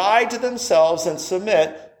than to die to themselves and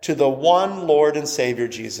submit to the one Lord and Savior,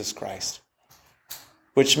 Jesus Christ,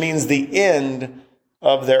 which means the end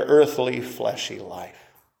of their earthly, fleshy life.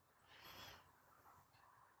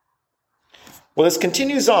 Well, this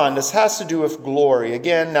continues on. This has to do with glory.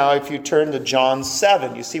 Again, now if you turn to John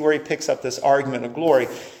 7, you see where he picks up this argument of glory.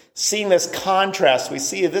 Seeing this contrast, we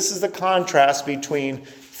see this is the contrast between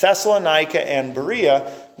Thessalonica and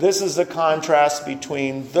Berea. This is the contrast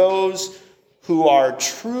between those who are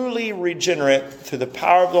truly regenerate through the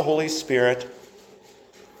power of the Holy Spirit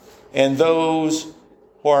and those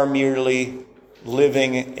who are merely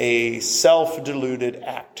living a self-deluded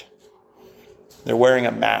act. They're wearing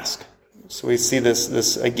a mask. So we see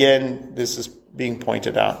this again, this is being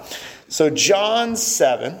pointed out. So John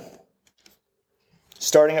 7,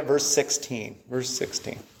 starting at verse 16. Verse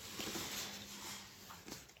 16.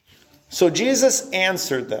 So Jesus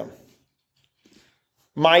answered them,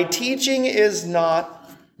 "My teaching is not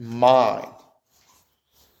mine,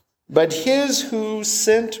 but his who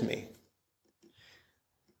sent me.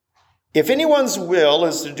 If anyone's will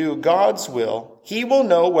is to do God's will, he will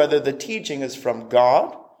know whether the teaching is from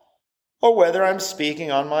God or whether I'm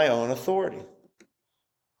speaking on my own authority.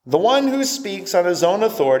 The one who speaks on his own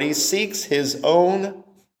authority seeks his own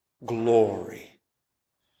glory.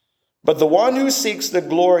 But the one who seeks the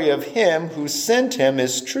glory of him who sent him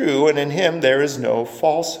is true, and in him there is no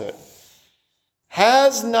falsehood.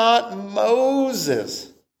 Has not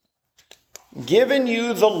Moses given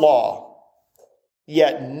you the law,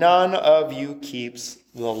 yet none of you keeps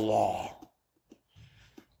the law?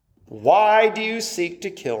 Why do you seek to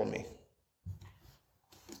kill me?"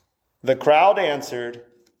 The crowd answered,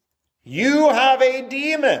 "You have a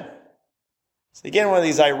demon." So again, one of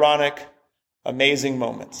these ironic, amazing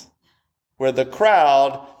moments where the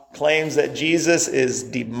crowd claims that Jesus is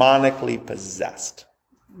demonically possessed,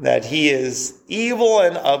 that he is evil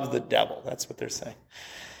and of the devil. That's what they're saying.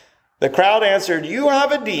 The crowd answered, "You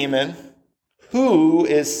have a demon. Who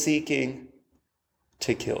is seeking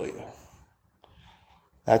to kill you?"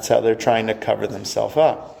 That's how they're trying to cover themselves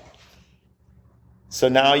up. So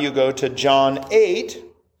now you go to John 8,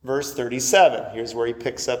 verse 37. Here's where he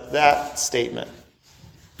picks up that statement.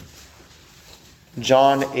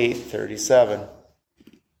 John 8:37.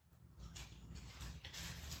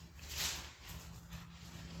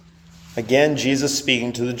 Again, Jesus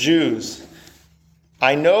speaking to the Jews.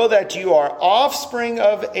 "I know that you are offspring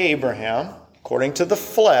of Abraham, according to the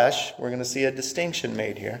flesh." We're going to see a distinction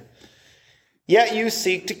made here. "Yet you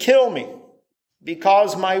seek to kill me,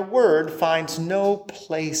 because my word finds no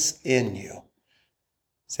place in you."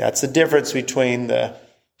 See, that's the difference between the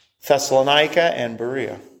Thessalonica and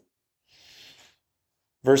Berea.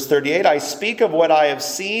 Verse 38, "I speak of what I have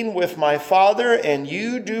seen with my father, and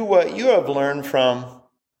you do what you have learned from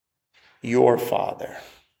your father."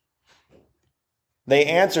 They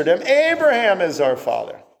answered him, "Abraham is our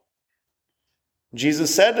father."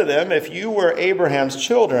 Jesus said to them, "If you were Abraham's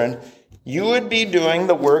children, you would be doing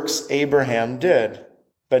the works Abraham did.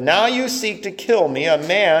 But now you seek to kill me, a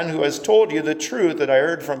man who has told you the truth that I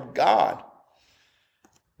heard from God.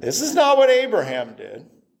 This is not what Abraham did.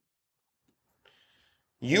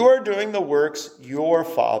 You are doing the works your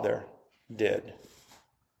father did."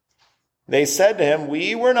 They said to him,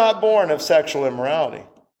 "We were not born of sexual immorality.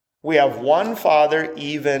 We have one Father,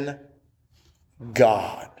 even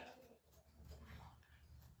God."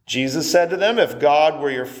 Jesus said to them, "If God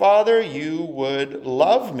were your Father, you would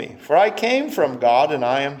love me, for I came from God and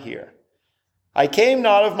I am here. I came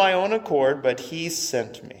not of my own accord, but he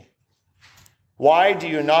sent me. Why do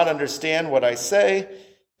you not understand what I say?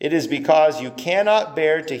 It is because you cannot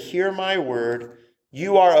bear to hear my word.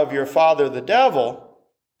 You are of your father the devil,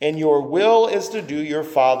 and your will is to do your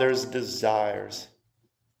father's desires.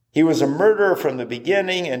 He was a murderer from the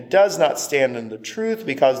beginning and does not stand in the truth,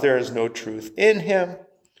 because there is no truth in him.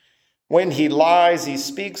 When he lies, he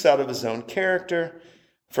speaks out of his own character,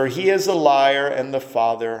 for he is a liar and the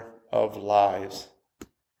father of lies.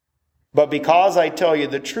 But because I tell you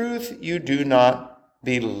the truth, you do not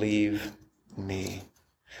believe me.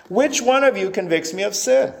 Which one of you convicts me of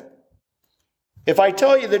sin?" If I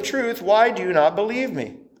tell you the truth, why do you not believe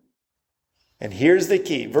me? And here's the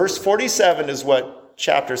key. Verse 47 is what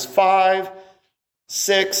chapters 5,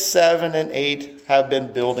 6, 7, and 8 have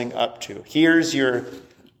been building up to. Here's your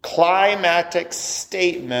climactic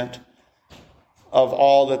statement of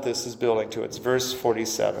all that this is building to. It's verse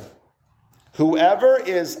 47. Whoever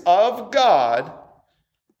is of God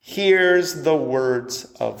hears the words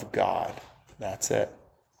of God. That's it.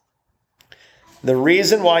 The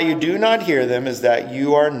reason why you do not hear them is that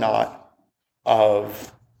you are not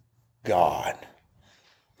of God.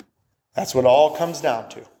 That's what it all comes down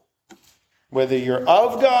to. Whether you're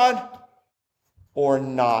of God or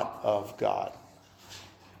not of God.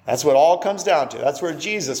 That's what it all comes down to. That's where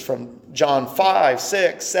Jesus from John 5,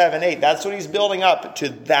 6, 7, 8, that's what he's building up to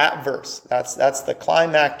that verse. That's the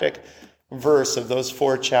climactic verse of those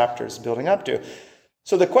 4 chapters building up to.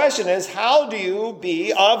 So the question is, how do you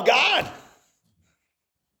be of God?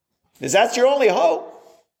 Because that's your only hope.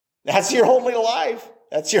 That's your only life.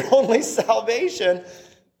 That's your only salvation.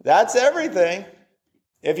 That's everything.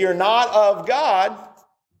 If you're not of God,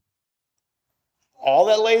 all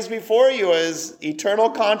that lays before you is eternal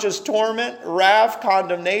conscious torment, wrath,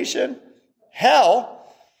 condemnation,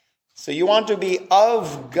 hell. So you want to be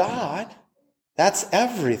of God. That's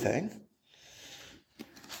everything.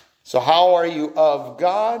 So how are you of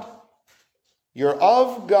God? You're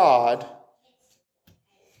of God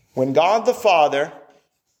when God the Father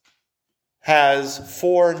has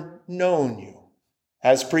foreknown you,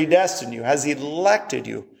 has predestined you, has elected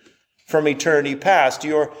you from eternity past.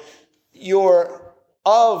 You're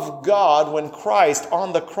of God when Christ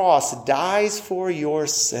on the cross dies for your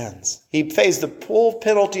sins. He pays the full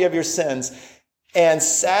penalty of your sins and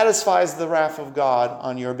satisfies the wrath of God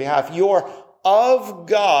on your behalf. You're of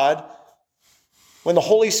God when the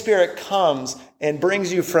Holy Spirit comes and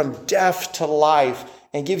brings you from death to life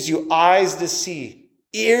and gives you eyes to see,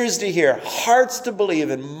 ears to hear, hearts to believe,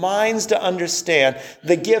 and minds to understand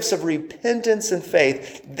the gifts of repentance and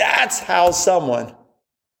faith. That's how someone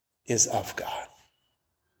is of God.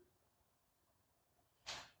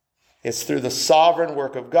 It's through the sovereign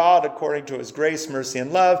work of God, according to his grace, mercy,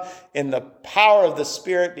 and love, in the power of the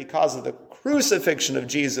Spirit because of the crucifixion of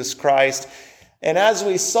Jesus Christ. And as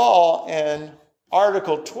we saw in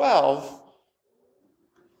Article 12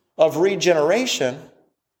 of regeneration,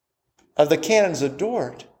 of the canons of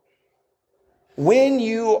Dort, when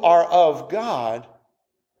you are of God,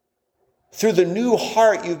 through the new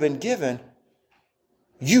heart you've been given,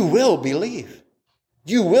 you will believe.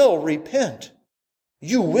 You will repent.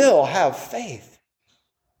 You will have faith.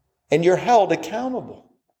 And you're held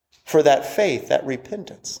accountable for that faith, that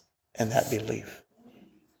repentance, and that belief.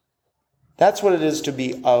 That's what it is to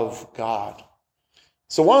be of God.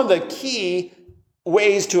 So one of the key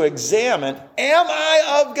ways to examine, am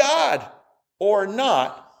I of God or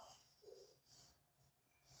not,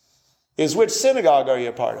 is which synagogue are you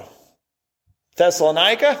a part of?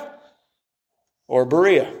 Thessalonica or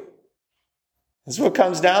Berea? This is what it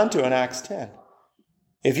comes down to in Acts 10.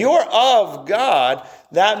 If you're of God,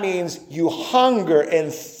 that means you hunger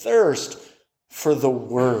and thirst for the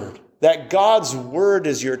Word. That God's Word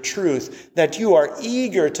is your truth. That you are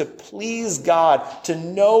eager to please God, to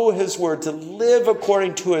know His Word, to live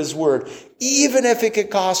according to His Word, even if it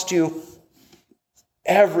could cost you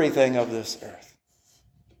everything of this earth.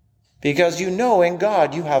 Because you know in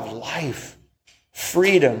God you have life,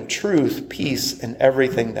 freedom, truth, peace, and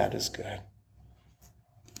everything that is good.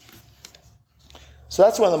 So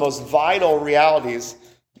that's one of the most vital realities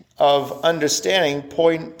of understanding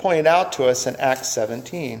pointed out to us in Acts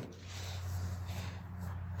 17.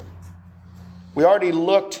 We already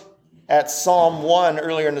looked at Psalm 1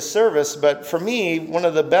 earlier in the service, but for me, one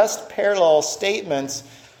of the best parallel statements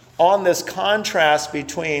on this contrast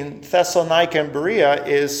between Thessalonica and Berea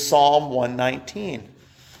is Psalm 119.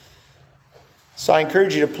 So I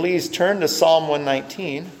encourage you to please turn to Psalm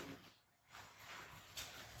 119.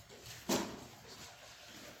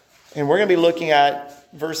 And we're going to be looking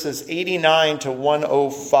at verses 89 to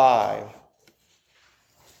 105.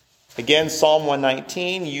 Again, Psalm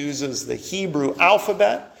 119 uses the Hebrew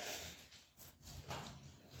alphabet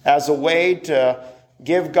as a way to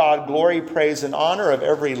give God glory, praise, and honor of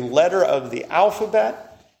every letter of the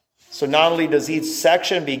alphabet. So not only does each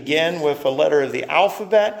section begin with a letter of the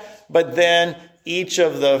alphabet, but then each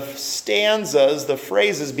of the stanzas, the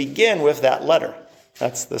phrases, begin with that letter.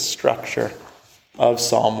 That's the structure of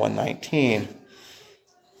Psalm 119.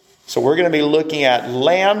 So we're going to be looking at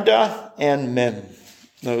lambda and mem.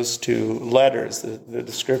 Those two letters, the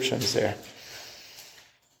descriptions there.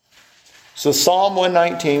 So Psalm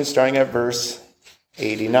 119, starting at verse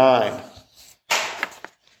 89.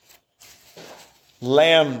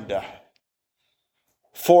 Lambda.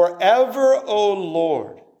 Forever, O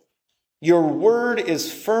Lord, your word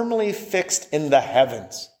is firmly fixed in the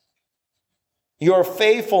heavens. Your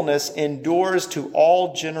faithfulness endures to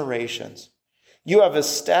all generations. You have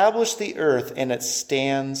established the earth, and it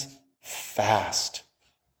stands fast.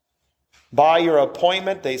 By your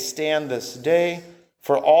appointment they stand this day,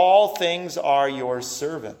 for all things are your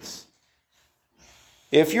servants.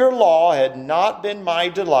 If your law had not been my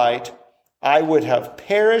delight, I would have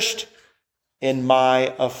perished in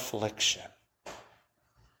my affliction.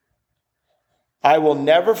 I will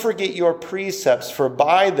never forget your precepts, for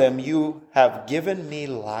by them you have given me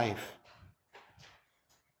life.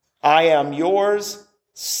 I am yours,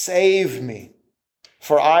 save me,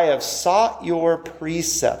 for I have sought your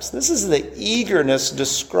precepts. This is the eagerness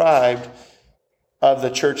described of the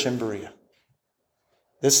church in Berea.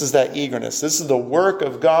 This is that eagerness. This is the work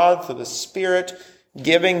of God through the Spirit,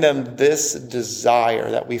 giving them this desire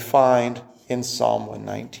that we find in Psalm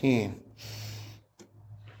 119.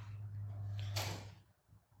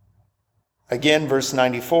 Again, verse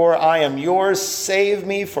 94, I am yours, save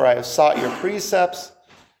me, for I have sought your precepts.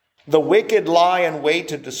 The wicked lie in wait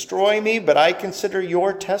to destroy me, but I consider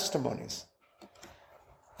your testimonies.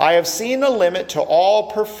 I have seen a limit to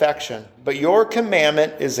all perfection, but your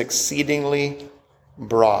commandment is exceedingly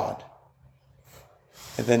broad.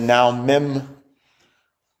 And then now Mem.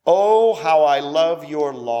 Oh, how I love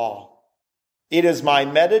your law. It is my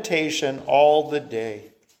meditation all the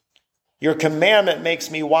day. Your commandment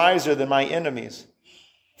makes me wiser than my enemies,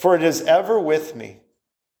 for it is ever with me.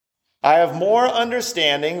 I have more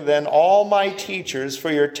understanding than all my teachers,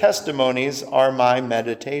 for your testimonies are my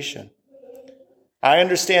meditation. I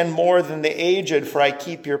understand more than the aged, for I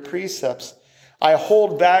keep your precepts. I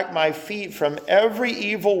hold back my feet from every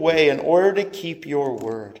evil way in order to keep your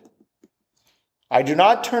word. I do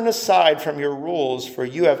not turn aside from your rules, for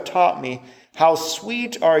you have taught me. How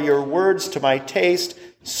sweet are your words to my taste,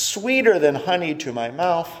 sweeter than honey to my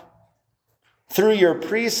mouth. Through your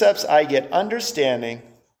precepts I get understanding.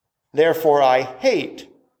 Therefore I hate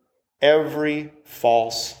every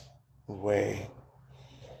false way.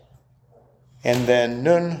 And then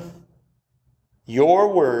Nun,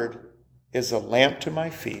 your word is a lamp to my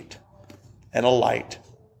feet and a light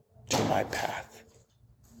to my path.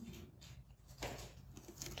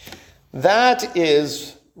 That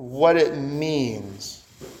is what it means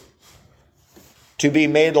to be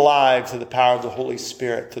made alive to the power of the Holy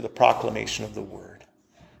Spirit through the proclamation of the word.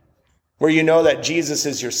 Where you know that Jesus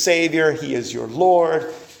is your Savior, He is your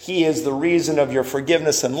Lord, He is the reason of your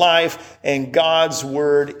forgiveness and life, and God's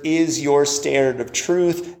word is your standard of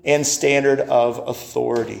truth and standard of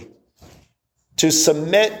authority. To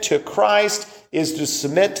submit to Christ is to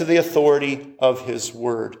submit to the authority of His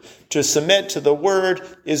word. To submit to the word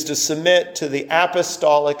is to submit to the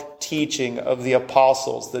apostolic teaching of the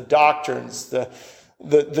apostles, the doctrines,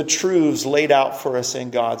 the truths laid out for us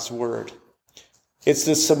in God's word. It's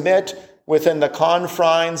to submit within the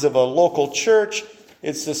confines of a local church.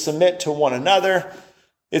 It's to submit to one another.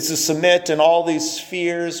 It's to submit in all these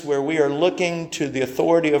spheres where we are looking to the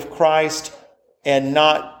authority of Christ and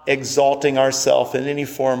not exalting ourselves in any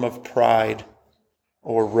form of pride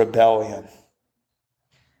or rebellion.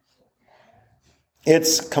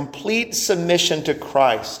 It's complete submission to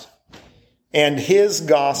Christ and His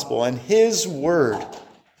gospel and His word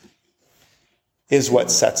is what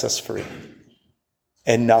sets us free,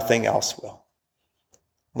 and nothing else will.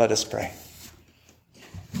 Let us pray.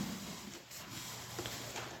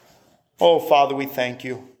 Oh, Father, we thank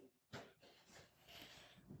you.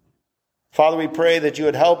 Father, we pray that you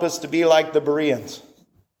would help us to be like the Bereans,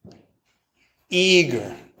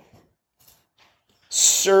 eager,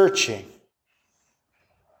 searching,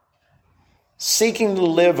 seeking to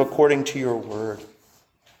live according to your word,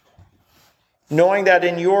 knowing that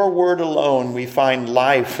in your word alone we find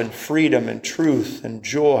life and freedom and truth and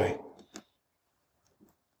joy.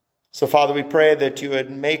 So, Father, we pray that you would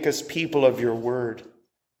make us people of your word.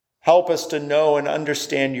 Help us to know and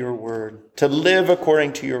understand your word, to live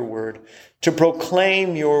according to your word, to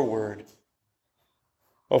proclaim your word.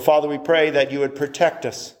 Oh, Father, we pray that you would protect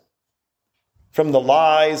us from the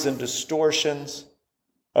lies and distortions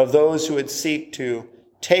of those who would seek to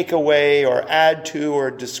take away or add to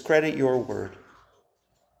or discredit your word.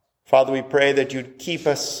 Father, we pray that you'd keep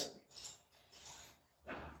us,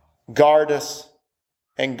 guard us,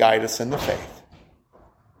 and guide us in the faith.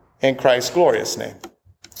 In Christ's glorious name.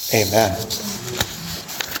 Amen.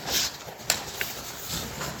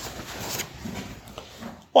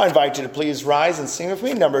 Well, I invite you to please rise and sing with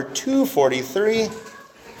me number 243,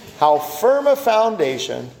 How Firm a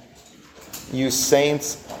Foundation you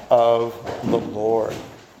saints of the Lord.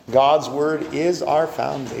 God's word is our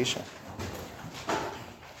foundation.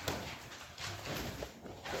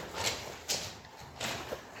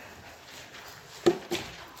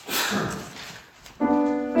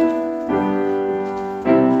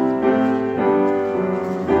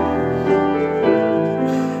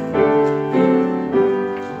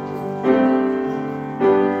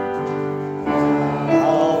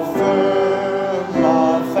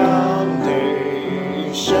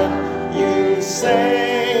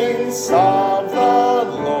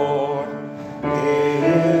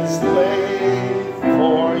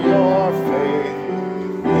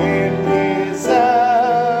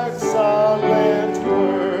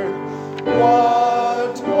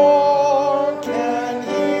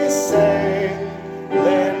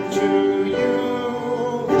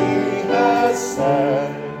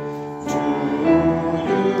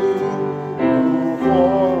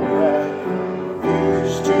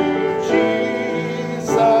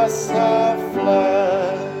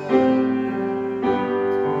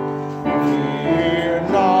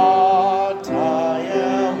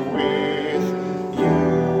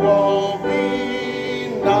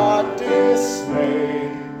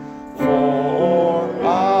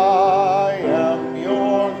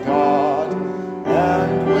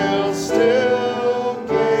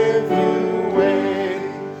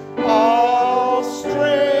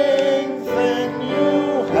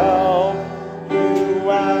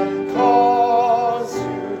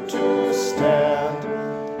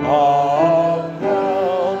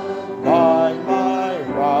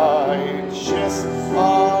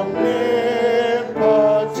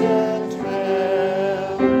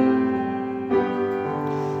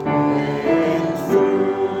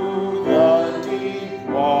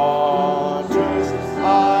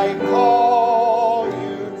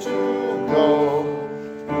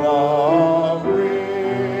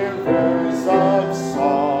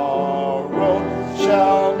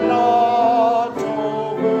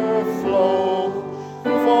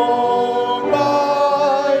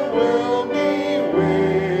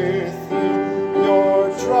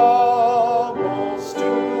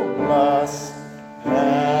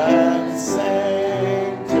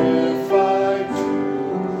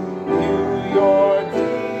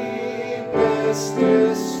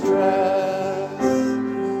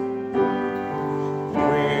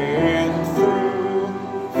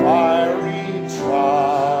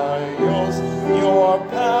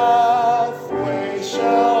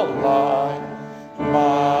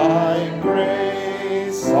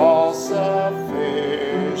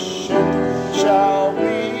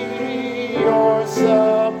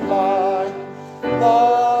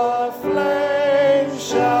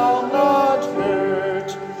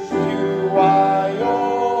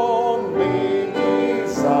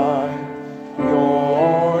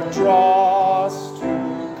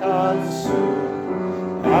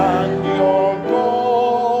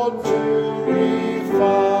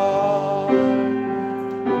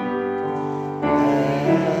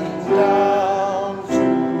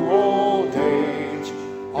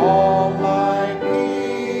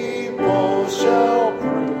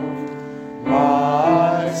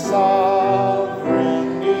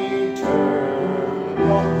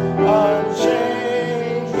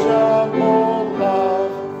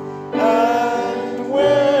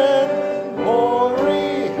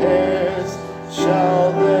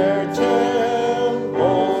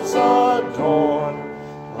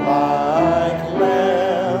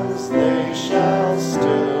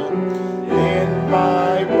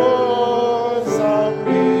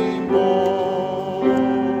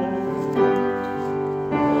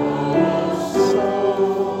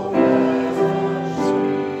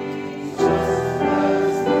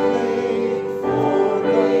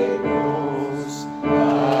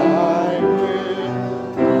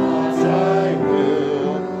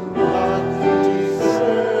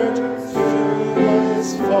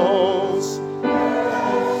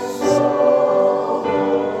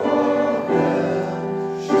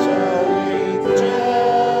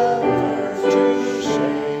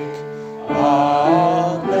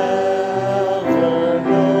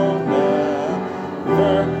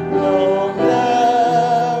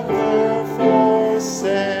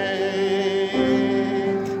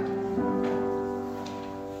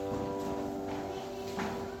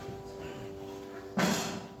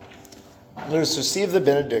 Let us receive the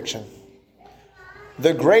benediction.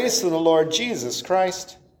 The grace of the Lord Jesus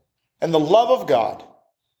Christ, and the love of God,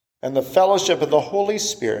 and the fellowship of the Holy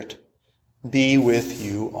Spirit be with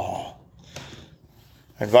you all.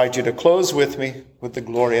 I invite you to close with me with the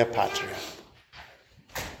Gloria Patria.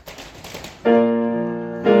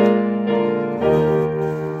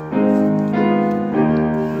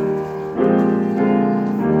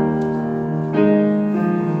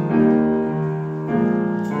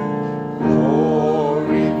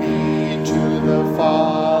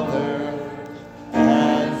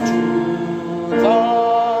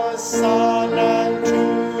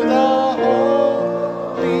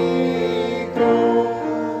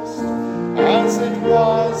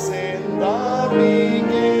 the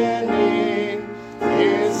beginning,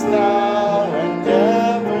 is now and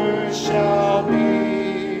ever shall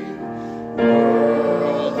be,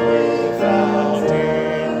 world without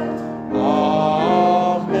end.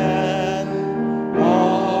 Amen.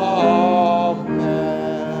 Amen.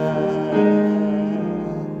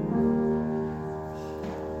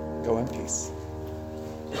 Go in peace.